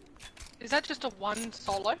 Is that just a 1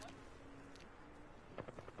 solo?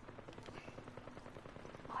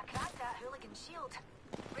 I cracked that hooligan shield.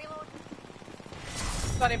 Reload.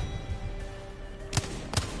 Got him.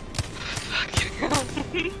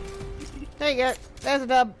 there you go. There's a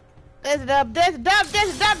dub. There's a dub. There's a dub.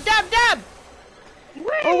 There's a dub. Dub.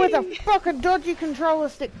 Oh, with a fucking dodgy controller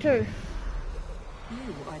stick too. You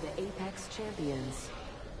are the Apex champions.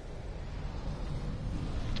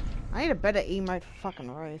 I need a better emote for fucking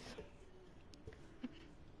Rose.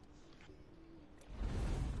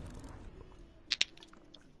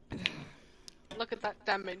 Look at that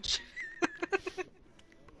damage.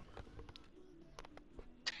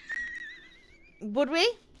 Would we?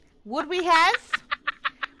 Would we have?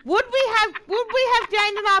 Would we have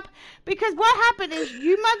gained it up? Because what happened is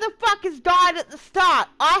you motherfuckers died at the start.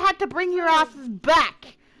 I had to bring your asses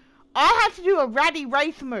back. I had to do a ratty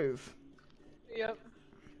wraith move. Yep.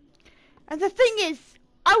 And the thing is,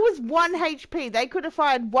 I was 1 HP. They could have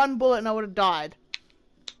fired 1 bullet and I would have died.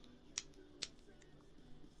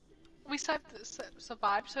 We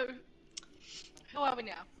survived, so who are we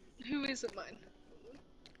now? Who is it mine?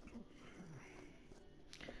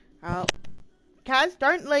 Oh. Kaz,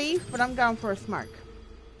 don't leave, but I'm going for a smoke.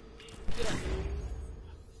 Yeah.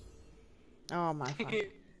 Oh my fuck.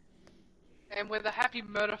 And we're the happy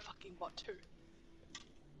murder fucking bot too.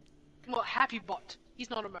 Well, happy bot. He's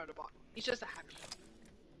not a murder bot. He's just a happy bot.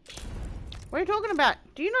 What are you talking about?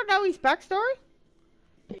 Do you not know his backstory?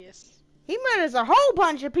 Yes. He murders a whole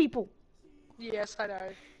bunch of people. Yes, I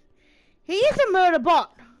know. He is a murder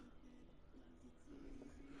bot.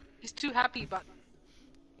 He's too happy, but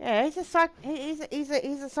Yeah, he's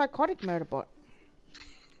a psychotic murder bot.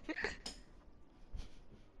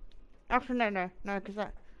 Actually, no, because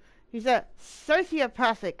he's a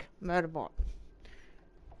sociopathic murder bot.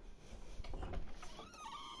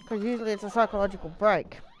 Because usually it's a psychological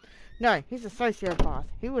break. No, he's a sociopath.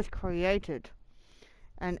 He was created,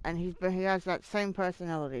 and he has that same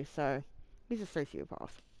personality. So he's a sociopath.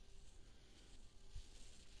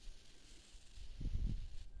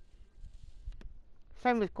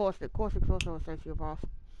 Same with Caustic. Caustic's also a sociopath.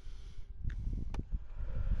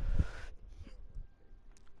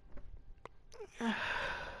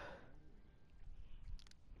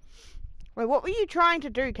 Wait, what were you trying to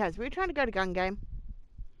do, Kaz? Were you trying to go to gun game?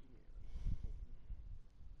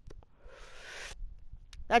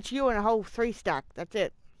 That's you and a whole 3 stack. That's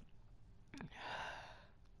it.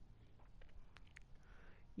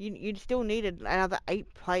 You still needed another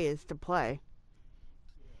 8 players to play.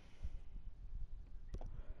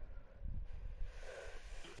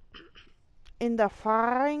 In the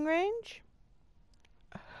firing range?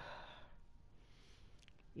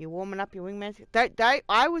 You warming up your wingman?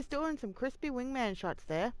 I was doing some crispy wingman shots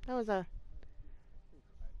there. That was a...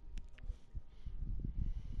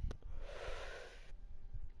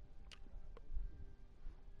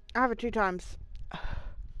 I have a 2 times.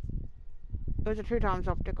 It was a 2 times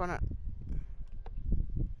optic on it.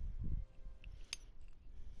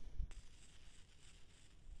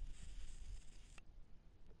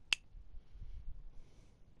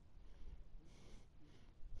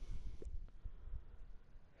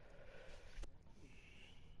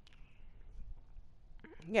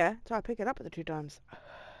 Yeah, so I pick it up at the 2 times.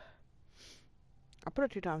 I put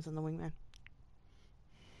it 2 times on the wingman.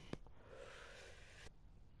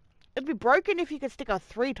 It'd be broken if you could stick a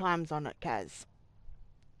 3 times on it, Kaz.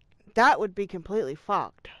 That would be completely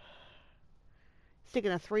fucked.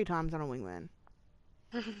 Sticking a 3 times on a wingman.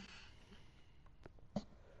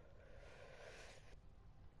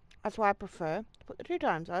 That's why I prefer to put the 2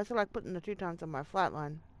 times. I also like putting the 2 times on my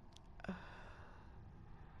flatline.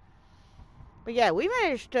 But yeah, we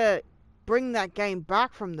managed to bring that game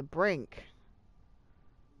back from the brink.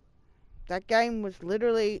 That game was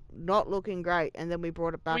literally not looking great, and then we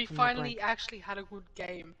brought it back from the brink. We finally actually had a good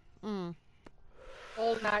game. Mm.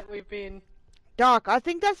 All night we've been... Dark, I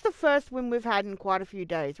think that's the first win we've had in quite a few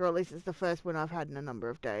days, or at least it's the first win I've had in a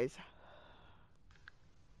number of days.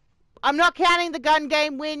 I'm not counting the gun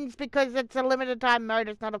game wins because it's a limited time mode,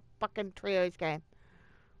 it's not a fucking trios game.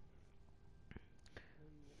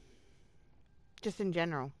 Just in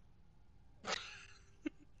general.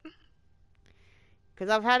 Because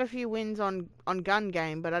I've had a few wins on gun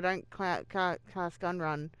game, but I don't cast gun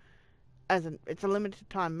run as it's a limited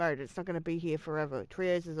time mode. It's not going to be here forever.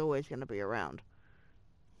 Trios is always going to be around.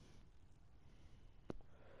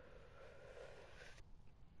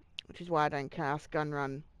 Which is why I don't cast gun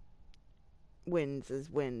run wins as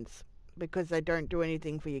wins. Because they don't do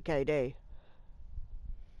anything for your KD.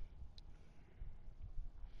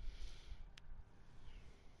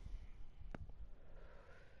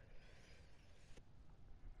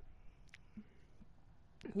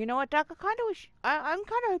 You know what, Doc? I kind of wish... I'm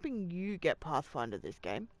kind of hoping you get Pathfinder this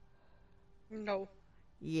game. No.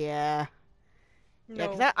 Yeah. No. Yeah,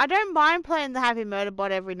 because I don't mind playing the Happy Murder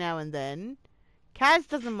Bot every now and then. Kaz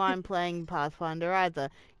doesn't mind playing Pathfinder either.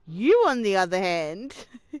 You, on the other hand...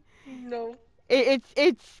 No.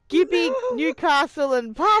 It's Gibby, Newcastle,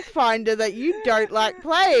 and Pathfinder that you don't like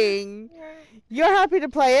playing. You're happy to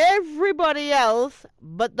play everybody else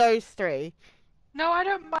but those 3. No, I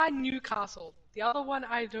don't mind Newcastle. The other one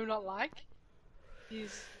I do not like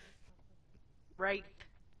is rape.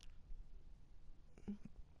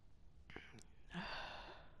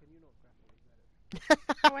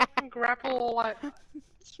 Oh, I can grapple, like,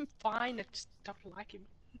 it's fine, I just don't like him.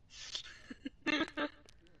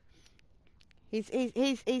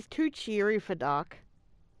 He's too cheery for Dark.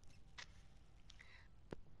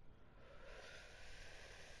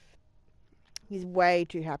 He's way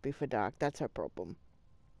too happy for Dark, that's her problem.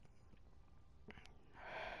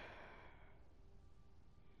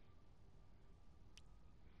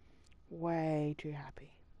 Way too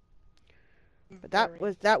happy. But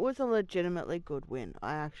that was a legitimately good win.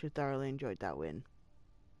 I actually thoroughly enjoyed that win.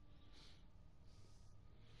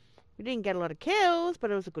 We didn't get a lot of kills,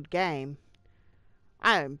 but it was a good game.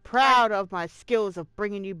 I am proud of my skills of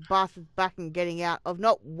bringing you bastards back and getting out of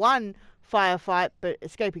not 1 firefight, but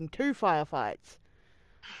escaping 2 firefights.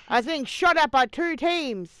 I was being shot at by 2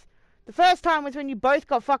 teams. The first time was when you both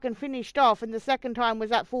got fucking finished off, and the second time was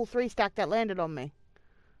that full 3 stack that landed on me.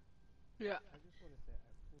 Yeah.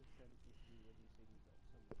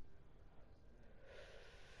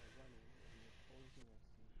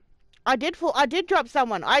 I did drop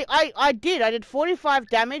someone. I did 45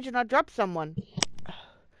 damage and I dropped someone.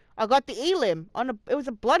 I got the elim it was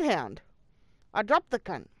a bloodhound. I dropped the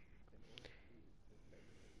cunt.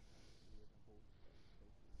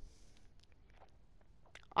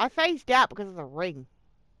 I phased out because of the ring,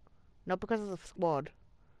 not because of the squad.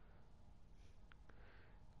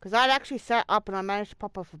 Because I'd actually sat up and I managed to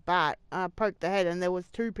pop off a bat. I poked the head and there was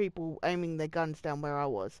 2 people aiming their guns down where I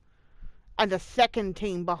was. And a second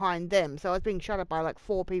team behind them. So I was being shot at by like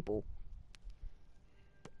 4 people.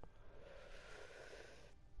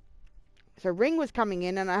 So ring was coming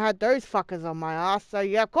in and I had those fuckers on my ass. So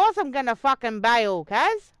yeah, of course I'm gonna fucking bail,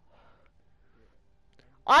 Kaz.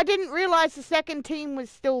 I didn't realise the second team was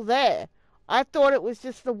still there. I thought it was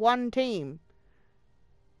just the one team.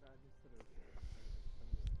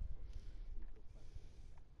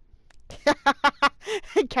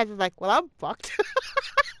 Kaz is like, well, I'm fucked.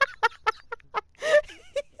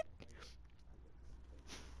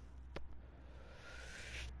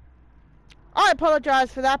 I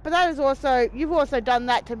apologise for that, but that is also, you've also done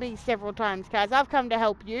that to me several times, Kaz. I've come to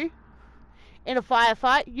help you in a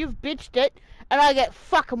firefight. You've bitched it, and I get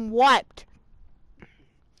fucking wiped.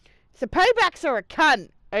 So paybacks are a cunt,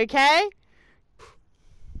 okay?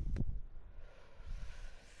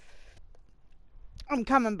 I'm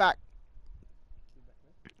coming back.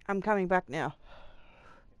 I'm coming back now.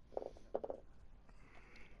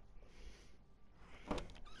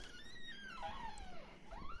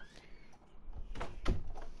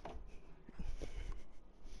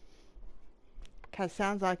 Kaz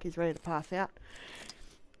sounds like he's ready to pass out.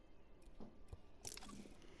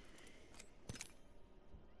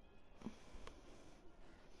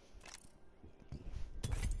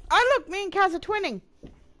 Oh look, me and Kaz are twinning.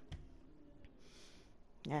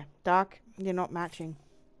 Yeah, Dark, you're not matching.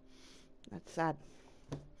 That's sad.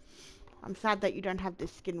 I'm sad that you don't have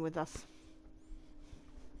this skin with us.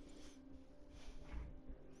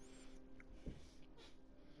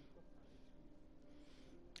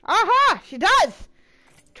 Aha! She does!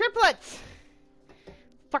 Triplets!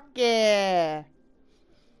 Fuck yeah!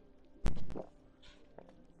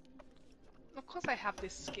 Of course I have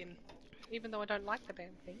this skin, even though I don't like the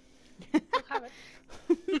damn thing. I'll have it.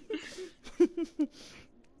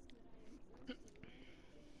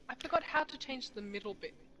 I forgot how to change the middle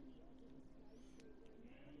bit.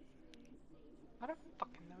 I don't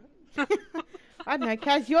fucking know. I don't know,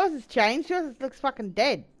 Kaz, yours has changed. Yours looks fucking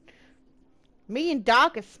dead. Me and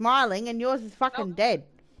Dark are smiling and yours is fucking dead.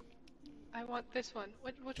 I want this one.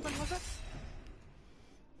 Which one was it?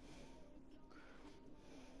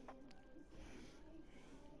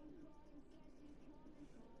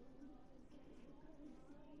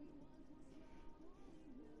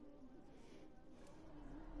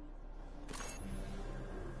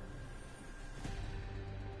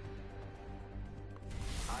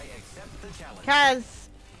 I accept the challenge.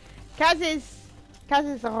 Kaz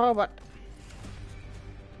is a robot.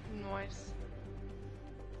 Nice.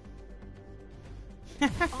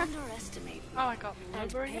 Underestimate Oh, I got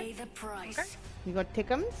and Lober pay here. the price. Okay. You got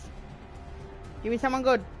Tickums? Give me someone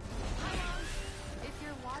good. If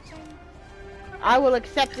you're watching, I will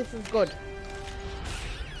accept this as good.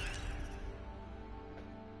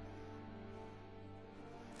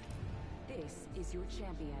 This is your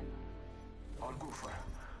champion. All Goofer.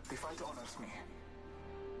 The fight honors me.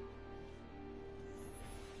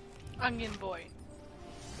 Onion boy.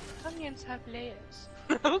 Onions have layers.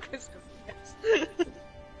 Okay, so yes.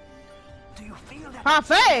 Do you feel that?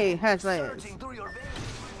 Parfait has layers. Surging through your veins.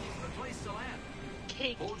 The place to land.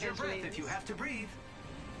 Cake Hold your has breath layers. if you have to breathe.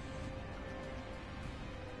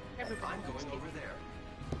 Everybody I'm knows going cake. over there.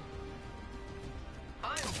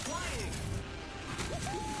 I am flying.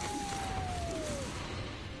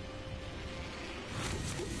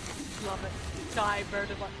 Love it. Die,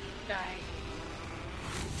 bird of luck. Die.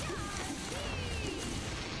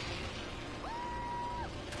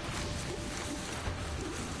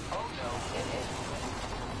 Oh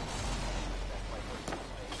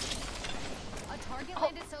a target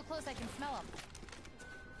landed so close I can smell him.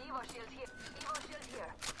 Evo shield here. Evo shield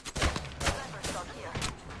here. Sniper stock here.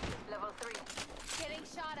 Level 3. Getting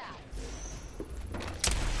shot at.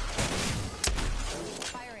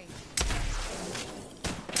 Firing.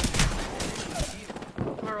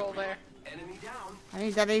 We're all there. Enemy down. I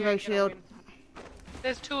need that Yeah, Evo get shield. on in.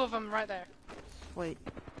 There's 2 of them right there. Wait.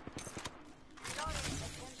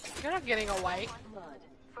 You're not getting away.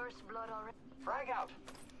 First blood already. Frag out.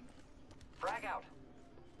 Frag out.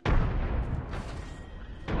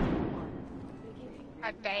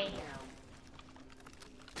 A day.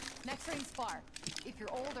 Next ring's far. If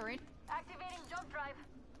you're old or in. Activating jump drive.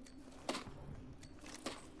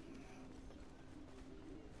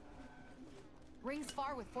 Rings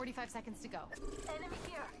far with 45 seconds to go. Enemy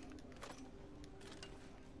here.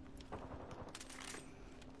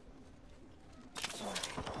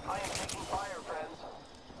 I am taking fire, friends.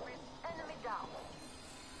 Enemy down.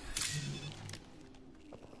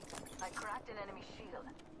 I cracked an enemy shield.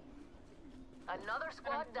 Another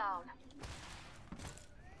squad down.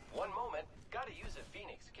 One moment. Gotta use a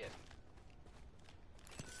Phoenix kit.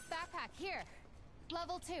 Backpack, here.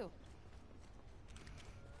 Level 2.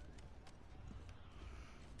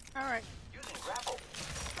 Alright. Using grapple.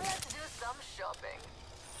 Let's do some shopping.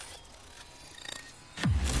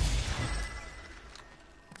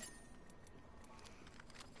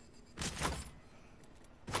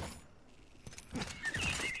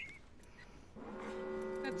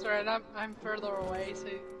 That's alright, I'm further away, so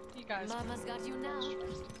you guys. Mama's got you now.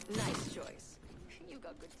 Nice choice. You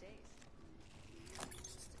got good taste.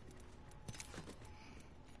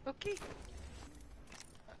 Okay.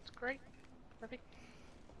 That's great. Perfect.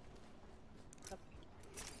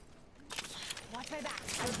 Watch my back.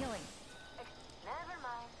 I'm healing. Never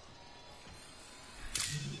mind.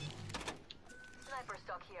 Sniper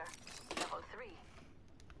stock here. Level 3.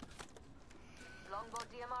 Longbow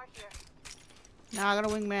DMR here. Now I got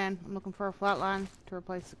a wingman. I'm looking for a flatline to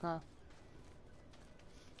replace the car.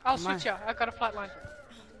 I'll switch you. I've got a flatline.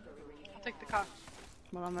 I'll take the car.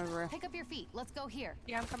 Well, I'm over here. Pick up your feet. Let's go here.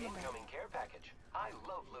 Yeah, I'm coming back. Incoming care package. I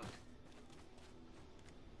love loot.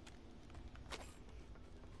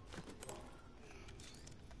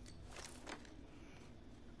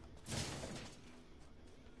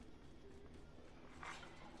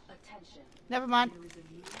 Attention. Never mind. There is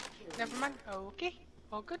a new kill. Never mind. Okay.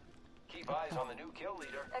 All good. Keep eyes on the new kill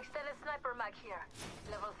leader. Extended sniper mag here.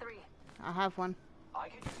 Level 3. I have one. I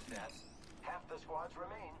could use that. Half the squads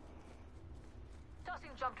remain.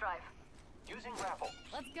 Tossing jump drive. Using grapple.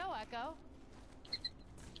 Let's go, Echo.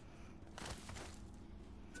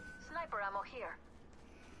 Sniper ammo here.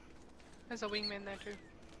 There's a wingman there too.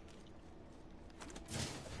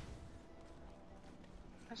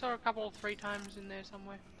 I saw a couple 3 times in there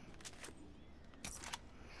somewhere.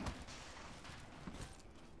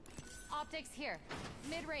 Optics here.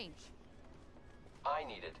 Mid-range. I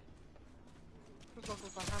need it. Let's look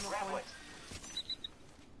for ammo Grapple it. points.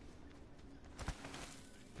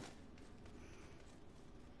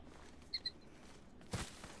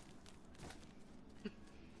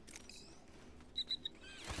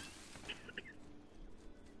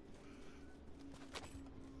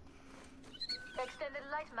 Extended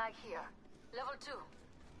light mag here. Level 2.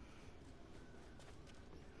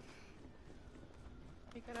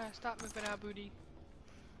 We gotta stop moving our booty.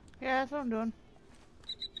 Yeah, that's what I'm doing.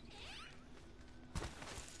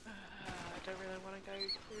 I don't really want to go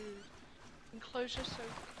through enclosure, so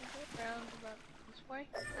we can go around about this way.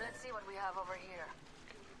 Let's see what we have over here.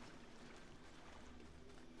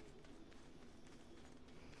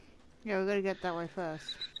 Yeah, we gotta get that way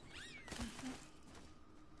first.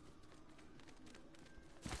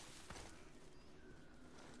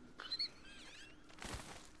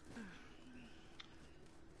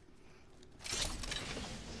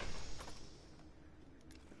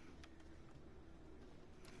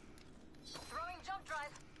 Throwing jump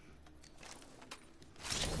drive.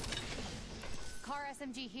 Car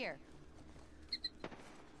SMG here.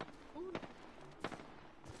 Ooh.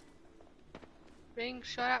 Being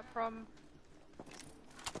shot at from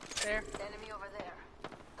there. Enemy over there.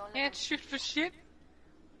 Don't let Can't shoot for shit,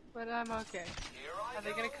 but I'm okay. Here I Are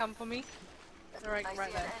they go. gonna come for me? They're right, I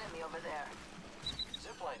right see an there. enemy over there.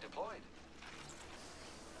 Zipline deployed.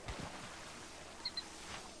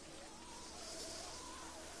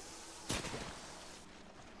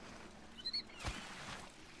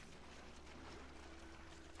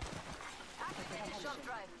 Activated jump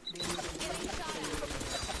drive. Getting shot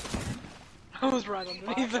at. I was right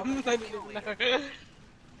underneath them. I didn't even know.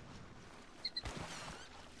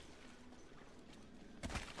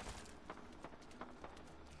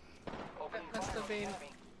 Opening Must fire have on been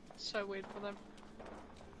enemy. so weird for them.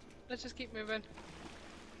 Let's just keep moving.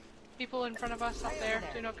 People in front of us up there.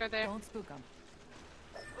 Do not go there. Don't spook them.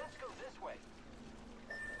 Let's go this way.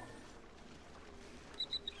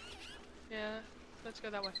 Yeah, let's go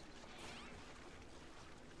that way.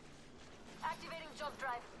 Activating jump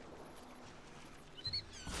drive.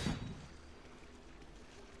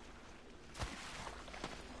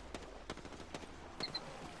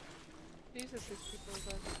 Jesus, these people are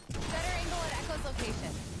good. Better angle at Echo's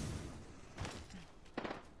location.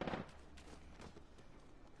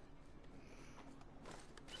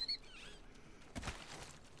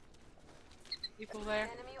 People there.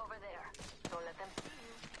 Enemy over there. Don't let them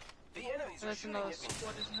see you. The enemies And are that's shooting another at me.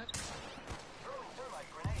 squad, isn't it? Throwing thermite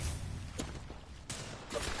grenade.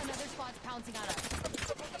 Another squad's pouncing on us.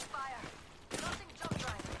 Taking fire. Nothing jump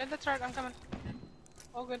drive. Yeah, that's right, I'm coming.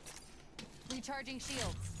 All good. Recharging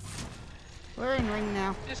shields. We're in ring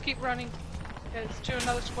now. Just keep running. Yeah, it's to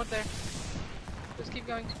another squad there. Just keep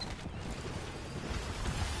going.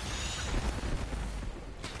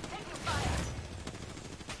 Taking fire.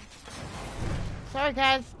 Sorry,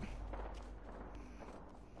 guys.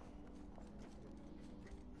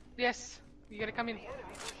 Yes, you gotta come in. The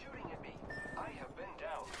enemies are shooting at me. I have been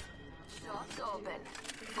down. Doors open.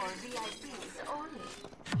 For VIPs only.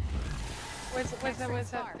 Where's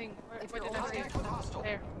that thing? Where did I see it?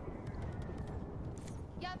 There.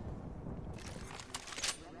 Yep.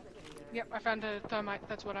 Yep, I found a thermite.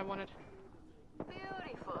 That's what I wanted.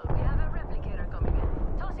 Beautiful. We have a replicator coming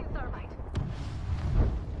in. Tossing thermite.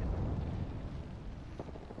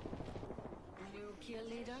 New kill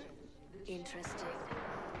leader? Interesting.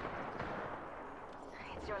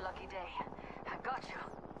 It's your lucky day. I got you.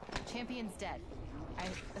 Champion's dead. I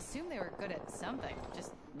assume they were good at something,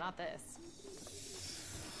 just not this.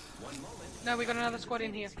 No, we got another squad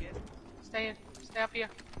in here. Stay in. Stay up here.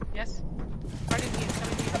 Yes? Right in here.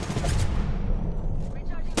 Come in here.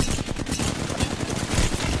 Recharging.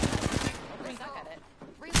 They suck at it.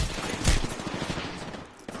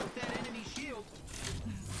 Broke that enemy shield.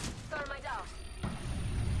 Thermite out.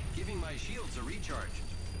 Giving my shields a recharge.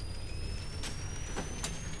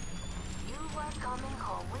 You were coming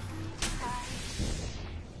home with me tonight.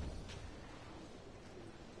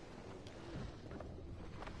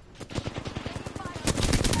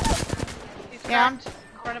 He's Down. cracked.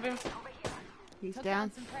 In front of him. He's Took down.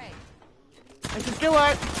 down some prey. I can do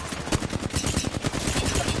it.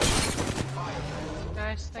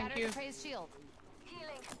 Nice, thank Shattered you. the prey's shield.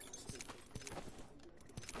 Healing.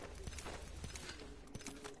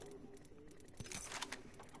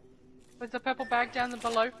 There's a purple bag down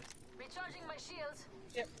below. Recharging my shields.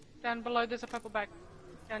 Yep. Down below there's a purple bag.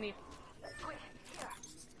 Down here. Quick, here.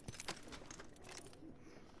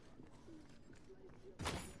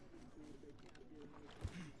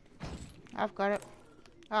 I've got it.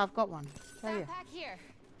 Oh, I've got one. Oh, yeah. Backpack here.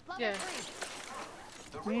 Level Yeah.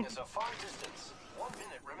 3. The ring is a far distance. 1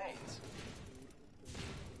 minute remains.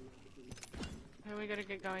 Now we gotta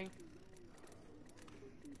get going.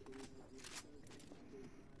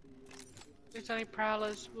 It's only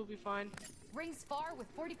prowlers. We'll be fine. Rings far with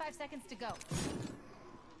 45 seconds to go.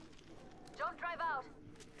 Jump drive out.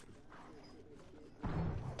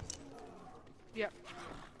 Yep.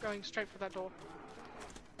 Going straight for that door.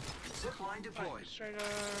 Zip line deployed. Straight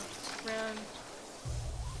around.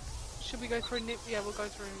 Should we go through nip? Yeah, we'll go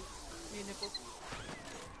through your nipples.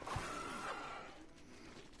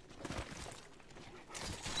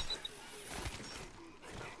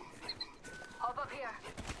 Hop up here.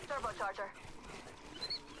 Turbocharger.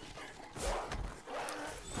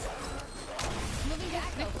 Moving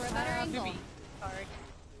back though for a better angle. Maybe. Sorry.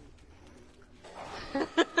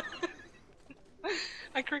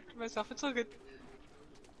 I corrected myself. It's all good.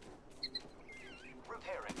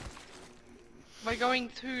 Repairing. We're going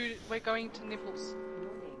to nipples.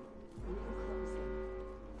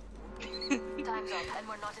 Time's up and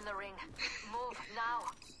we're not in the ring. Move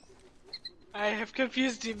now. I have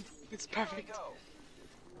confused him. It's Here we perfect. go.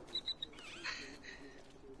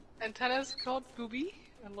 Antenna's called Booby,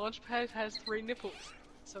 and Launchpad has 3 nipples.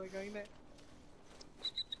 So we're going there.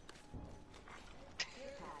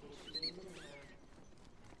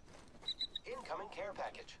 Incoming care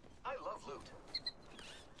package. I love loot.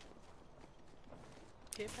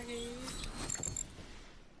 Care package.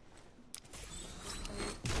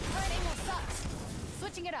 Current angle sucks.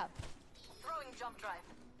 Switching it up. Throwing jump drive.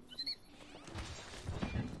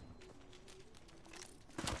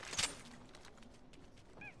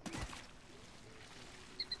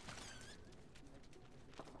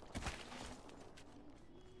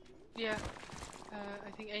 Yeah.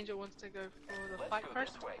 I think Angel wants to go for the Let's fight go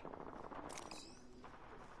first. this way.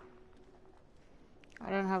 I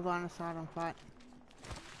don't have line of sight on fight.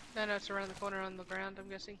 No, it's around the corner on the ground, I'm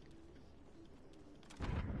guessing.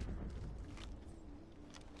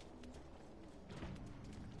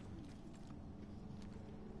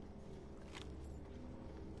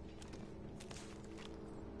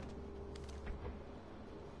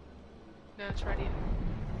 No, it's right here.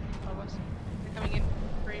 Above us. They're coming in.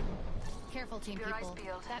 Brave. Careful, team Your eyes people.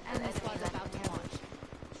 peeled. That An enemy enemy squad's landed. about to launch.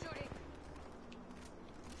 Shooting.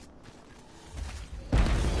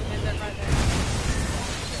 And then right there.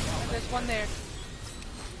 There's one there.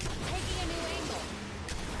 Taking a new angle.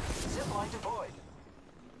 Zip line deployed.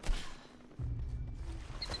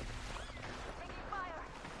 Taking fire.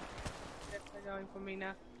 Yep, they're going for me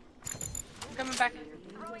now. I'm coming back.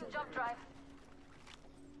 Throwing jump drive.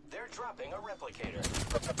 They're dropping a replicator.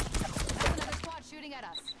 That's another squad shooting at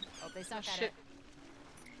us. Hope they suck at Shit. it.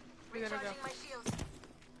 We gotta go. Recharging my shields.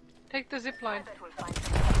 Take the zip line. Bet we'll find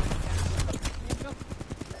something. Yeah, go.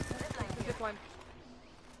 Zipline The here. zip line.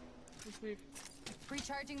 Let's move.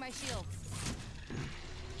 Recharging my shields.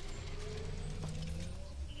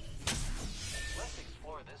 Let's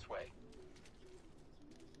explore this way.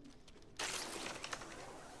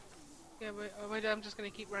 Yeah, wait, I'm just gonna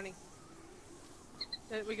keep running.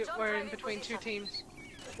 We're in between two teams.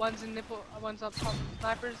 One's in nipple, one's up top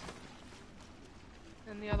snipers,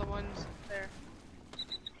 and the other one's there.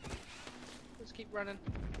 Let's keep running.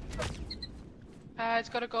 It's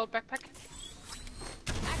got a gold backpack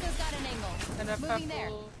Echo's got an angle. and a Moving there.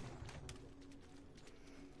 purple.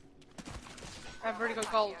 I've already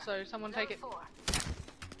got gold, so someone take it.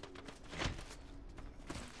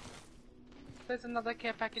 There's another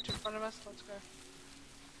care package in front of us. Let's go.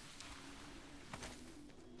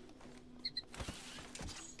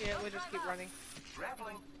 Yeah, we'll just keep running.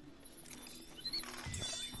 Grappling.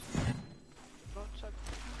 Not so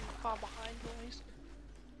far behind, boys.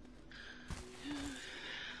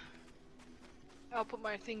 I'll put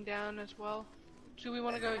my thing down as well. Do we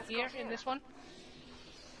want to go here in this one?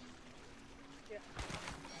 Yeah.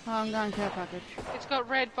 Oh, I'm going care package. It's got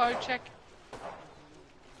red bow check.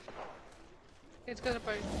 It's got a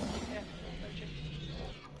bow. Yeah, bow check.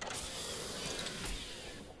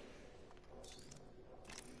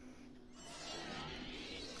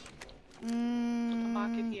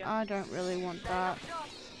 Mark it here. I don't really want that.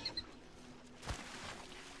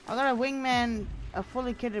 I got a wingman, a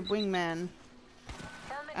fully kitted wingman.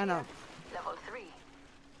 Helmet I know. here. Level 3.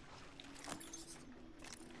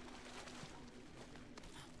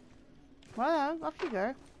 Well, off you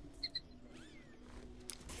go.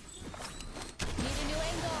 Need a new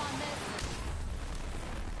angle on this.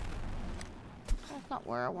 That's not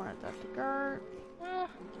where I wanted that to go.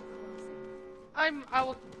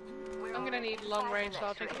 I'm gonna need long range, so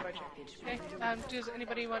I'll take the bow check. Okay. Does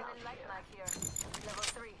anybody want? Light mag here. Level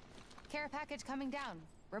 3. Care package coming down.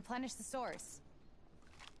 Replenish the source.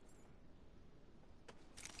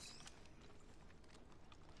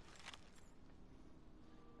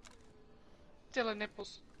 Still in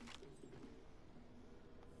nipples.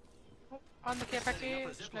 Oh, on the care package.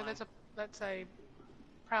 No, that's a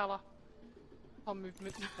prowler. I'll move.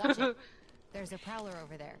 Watch it. There's a prowler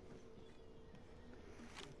over there.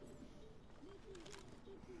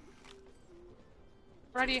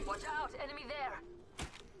 Right here. Watch out, enemy there.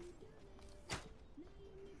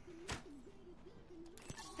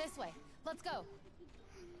 This way. Let's go.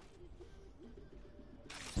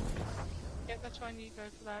 Yeah, that's fine. You go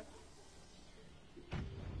for that.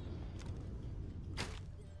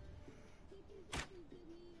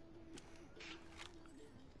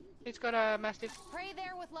 It's got a mastiff. Pray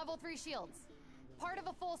there with level 3 shields. Part of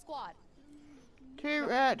a full squad.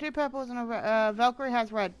 Two purples and a Valkyrie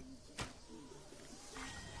has red.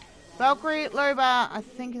 Valkyrie, Loba, I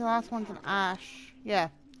think the last one's an Ash. Yeah.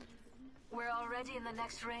 We're already in the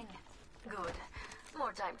next ring. Good.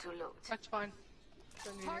 More time to loot. That's fine.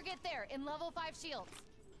 Don't need it. Target there in level 5 shields.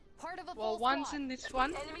 Part of a Well, full one's squad. in this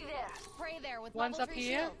one. Enemy there. Pray there with One's level up 3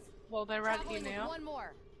 here. shields. Well, they're right here Traveling with now. one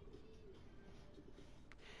more.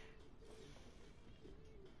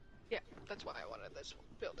 Yeah, that's why I wanted this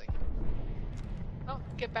building. Oh,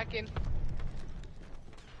 get back in.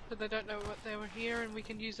 So they don't know what they were here, and we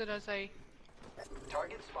can use it as a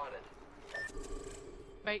Target spotted.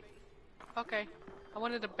 bait. Okay. I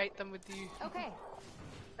wanted to bait them with you Okay.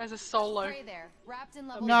 as a solo. Pray there. Wrapped in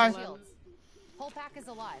level No. 3 shields. Whole pack is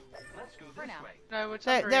alive. Let's go For this now. way. No, it's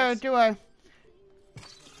They're, under they're a us. duo.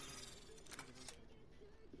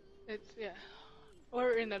 It's, yeah.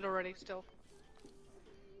 We're in it already still.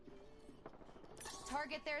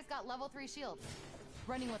 Target there's got level 3 shields.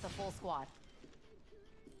 Running with a full squad.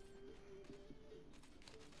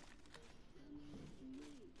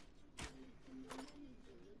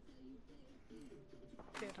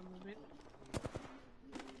 Get them a bit.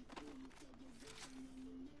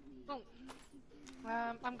 Oh.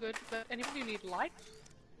 I'm good, but anybody need light?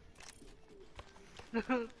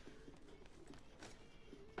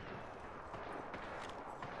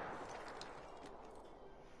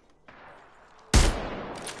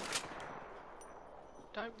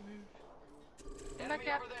 Don't move. Come back Enemy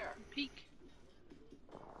out. over there. Peek.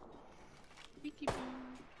 Peeky boo.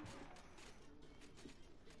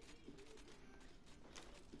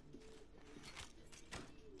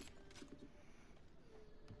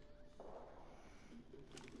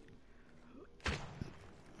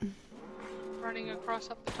 Running across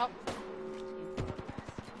up the top.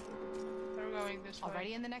 They're going this way.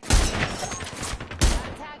 Already in the next round. Got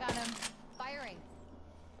a tag on him. Firing.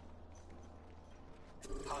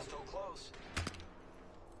 Hostile close.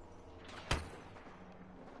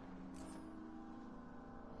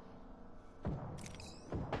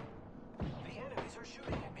 The enemies are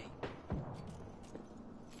shooting at me.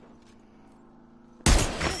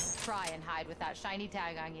 Just try and hide with that shiny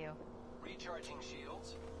tag on you. Recharging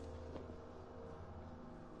shields.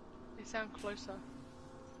 They sound closer.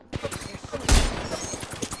 Got a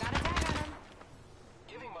tag on him.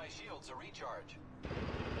 Giving my shields a recharge.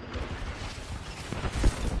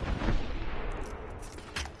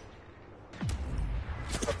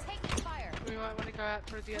 Taking fire. We might want to go out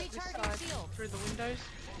through the other Recharging side, shield. through the windows.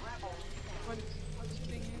 Once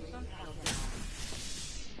being done.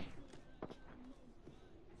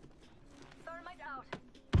 Thermite out.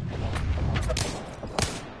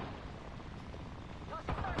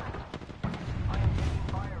 I am taking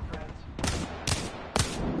fire, friends.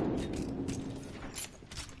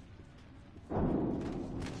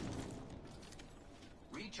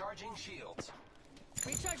 Recharging shields.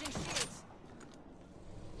 Recharging shields.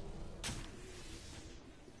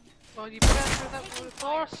 Well, you put out through that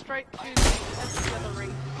door straight to the other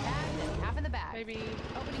ring. Tagged and half in the back. Maybe.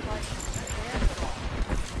 Opening part.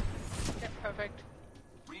 Yeah, perfect.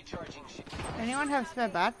 Recharging shields. Anyone have spare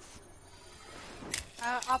bats?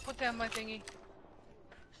 I'll put down my thingy.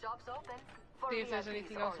 Shop's open. See if there's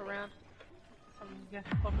anything else around. Yeah,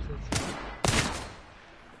 boxes.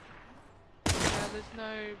 There's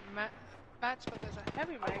no bats, but there's a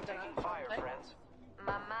heavy I am mag that taking I'll fire, take. friends.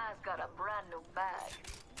 Mama's got a brand new bag.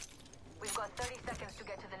 We've got 30 seconds to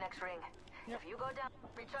get to the next ring. Yep. If you go down,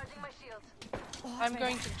 recharging my shields. I'm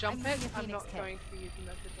going to jump it. using a I'm Phoenix not kit. going to be using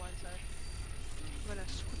that zip line, so I'm gonna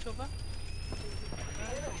switch over. The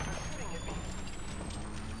enemies are shooting at me.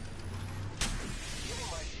 Giving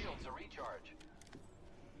my shields a recharge.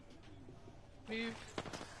 Move.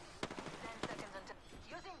 10 seconds until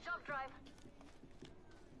using jump drive.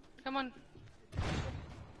 Come on.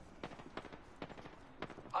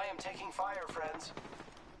 I am taking fire, friends.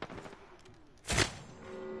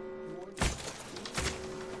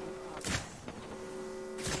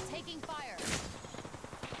 Taking fire.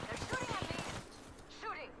 They're shooting at me.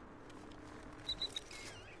 Shooting.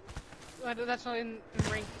 That's not in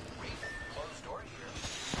ring. Closed door here.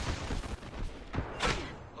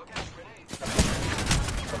 Look out, grenades.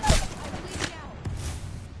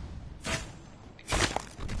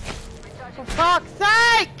 For fuck's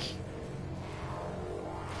sake!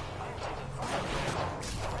 I am taking fire, friends.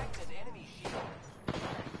 Cracked an enemy shield.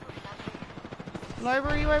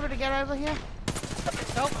 Loba, are you able to get over here?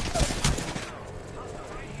 Nope.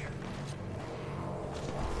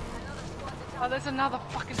 Oh, there's another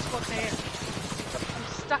fucking squad there. I'm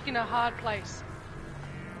stuck in a hard place.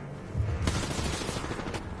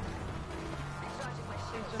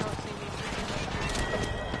 Seems to not see me.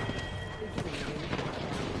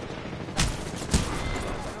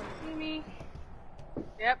 See me.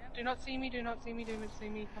 Yep, do not see me, do not see me, do not see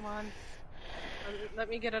me. Come on. Let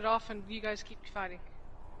me get it off and you guys keep fighting.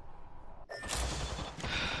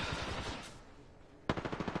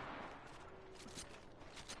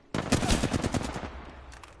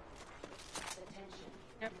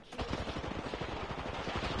 Yep.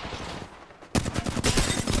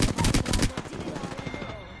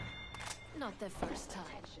 Not the first time.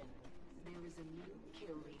 There is a new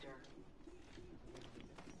kill leader.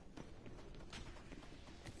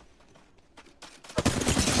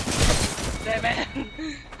 Damn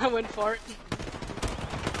it. I went for it.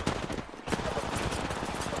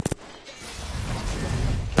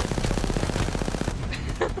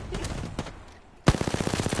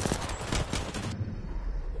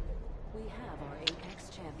 We have our Apex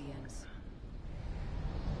champions.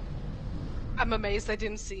 I'm amazed they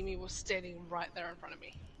didn't see me, was standing right there in front of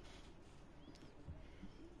me.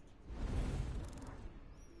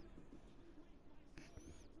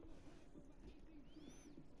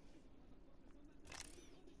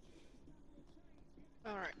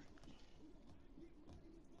 Alright.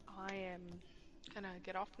 I am gonna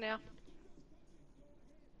get off now.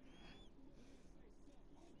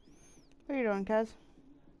 What are you doing, Kaz?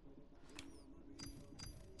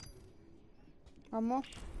 One more?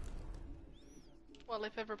 Well,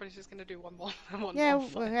 if everybody's just gonna do one more, one Yeah, more.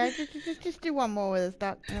 fine. okay, just do one more with us,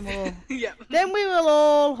 that, and then we'll all, Yeah. then we will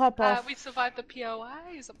all hop off. We survived the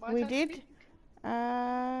POI. Is it my We turn to did. speak?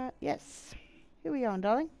 Yes. Here we are,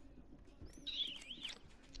 darling.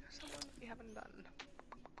 Someone we haven't done.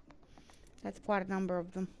 That's quite a number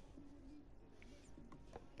of them.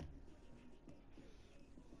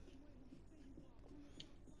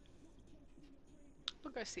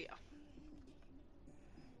 We'll go see her.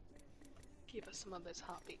 Give us some of those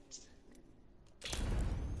heartbeats.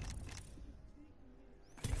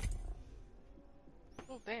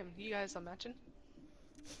 Oh damn, you guys are matching.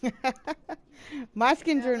 My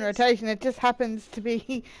skins are in rotation. It just happens to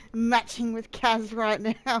be matching with Kaz right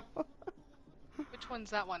now. Which one's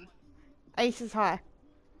that one? Ace is high.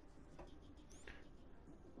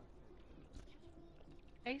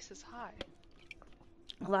 Ace is high.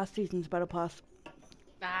 Last season's battle pass.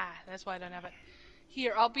 Ah, that's why I don't have it.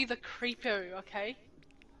 Here, I'll be the creepo, okay?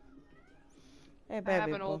 Hey, I baby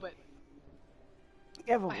have an boy. orbit.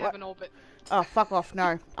 You have a I what? have an orbit. Oh, fuck off,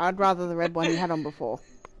 no. I'd rather the red one you had on before.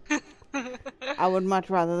 I would much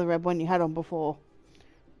rather the red one you had on before.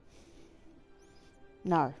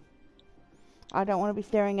 No. I don't want to be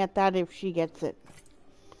staring at that if she gets it.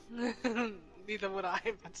 Neither would I,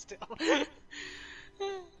 but still.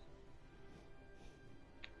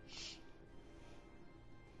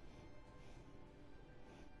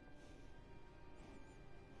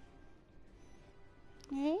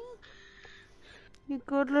 Hey? You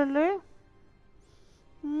good, Lulu?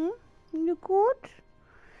 You good?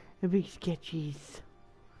 A big sketchies.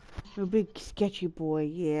 A big sketchy boy,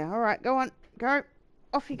 yeah. Alright, go on. Go.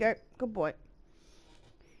 Off you go. Good boy.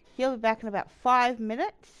 He'll be back in about 5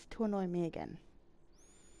 minutes to annoy me again.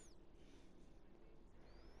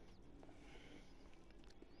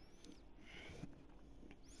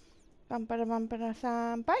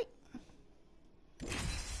 Bum-ba-da-bum-ba-da-sam. Bye.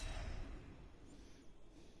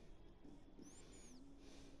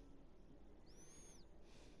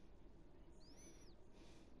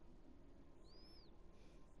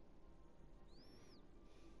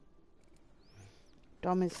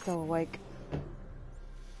 Dom is still awake.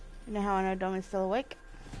 You know how I know Dom is still awake?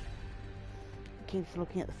 He keeps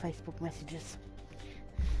looking at the Facebook messages.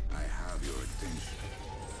 I have your attention.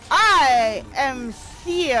 I am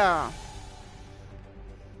Sia.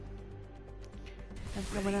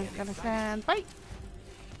 I'm gonna stand. Bye.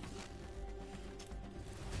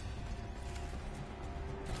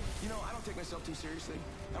 You know, I don't take myself too seriously.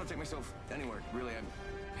 I don't take myself anywhere, really. Man,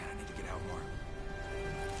 I need to get out more.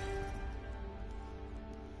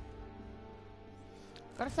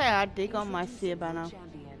 Gotta say, I dig on my Sia banner.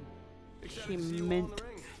 Excited She to see you all in mint. the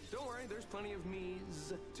ring. Don't worry, there's plenty of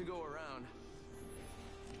me's to go around.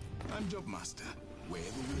 I'm Job Master.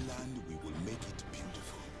 Wherever we land, we will make it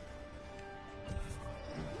beautiful.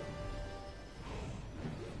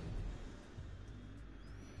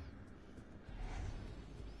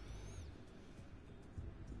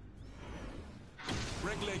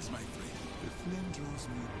 Break legs, my friend. The flame draws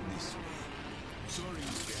me this way. Sorry,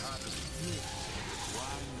 Mr. Hartley.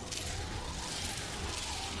 Why not?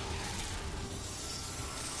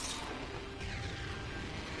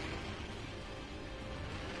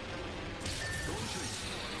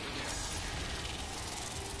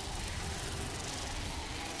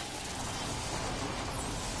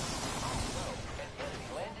 An enemy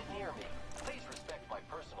landed near me. Please respect my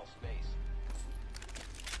personal space.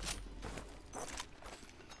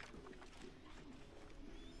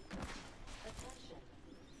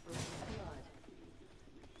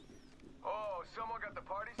 Oh, someone got the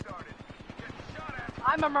party started. Get shot at.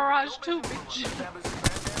 I'm a Mirage too, bitch.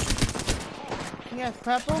 Yes,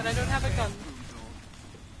 purple. But I don't have a gun.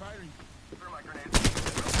 Throw my grenade. They're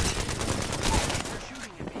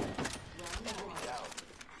shooting at me. Enemy down.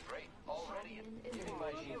 Great. Already giving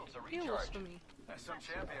my shields a Heals recharge. for me. That's some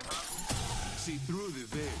champion, huh? See through the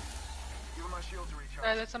veil. Give him my shield to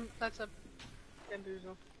recharge. That's a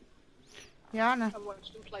bamboozle. Yeah, I know. I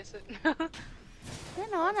watched him place it. Yeah,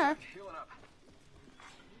 no, I know. Healing up.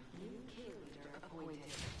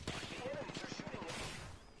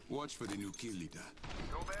 Watch for the new kill leader.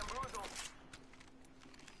 Go bamboozle.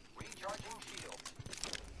 Recharging shield.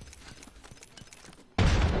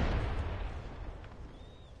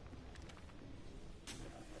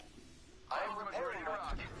 I am repairing my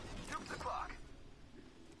rock. Juke the clock.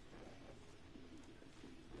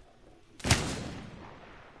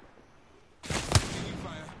 Taking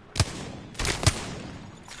fire.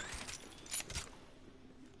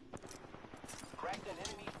 cracked an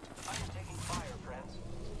enemy. I am taking fire, friends.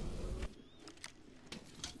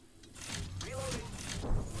 Reloading.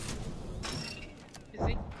 Is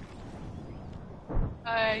he?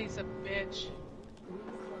 He's a bitch.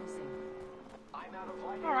 I'm out of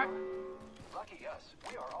light. Alright. Lucky us,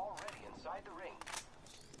 we are already inside the ring.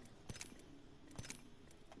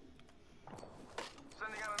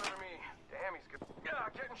 Sending out another me. Damn, he's good. Yeah,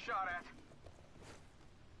 getting shot at.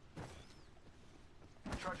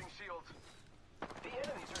 Charging shields. The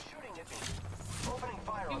enemies are shooting at me. Opening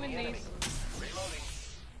fire on Human the enemy. knees. Reloading.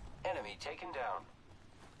 Enemy taken down.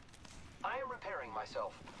 I am repairing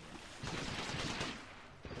myself.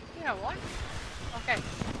 You know what? Okay,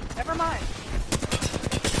 never mind.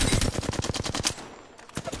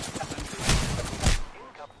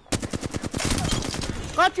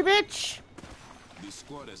 Gotcha, bitch! This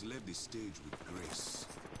squad has left the stage with grace.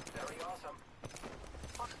 Very awesome.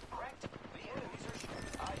 Correct. The enemies are shooting.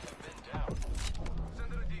 I have been down.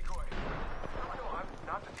 Send in a decoy. No, I'm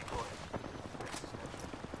not the decoy.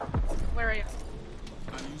 Where are you?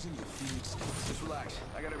 I'm using the Phoenix kit. Just relax.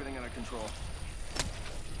 I got everything under control.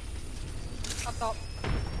 Up top.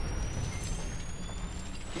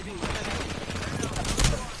 Keeping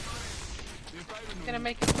Gonna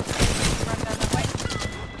make it run down that way.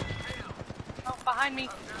 Oh, behind me.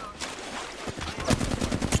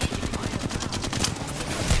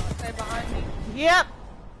 Stay behind me. Yep.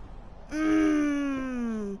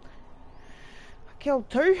 I killed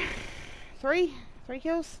 2. 3. 3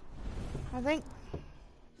 kills, I think.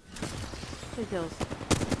 2 kills.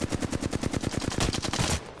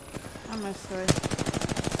 Almost 3.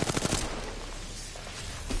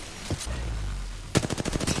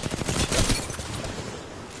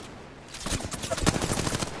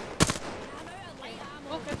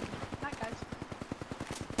 Okay. Night, guys.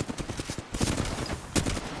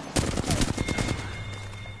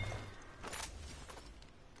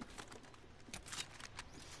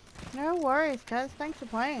 No worries, guys. Thanks for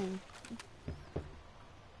playing.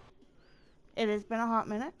 It has been a hot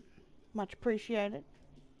minute. Much appreciated.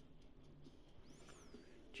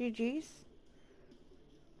 GG's.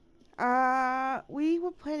 We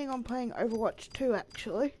were planning on playing Overwatch 2,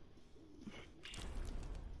 actually.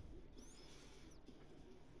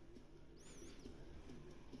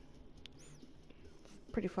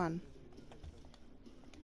 Pretty fun.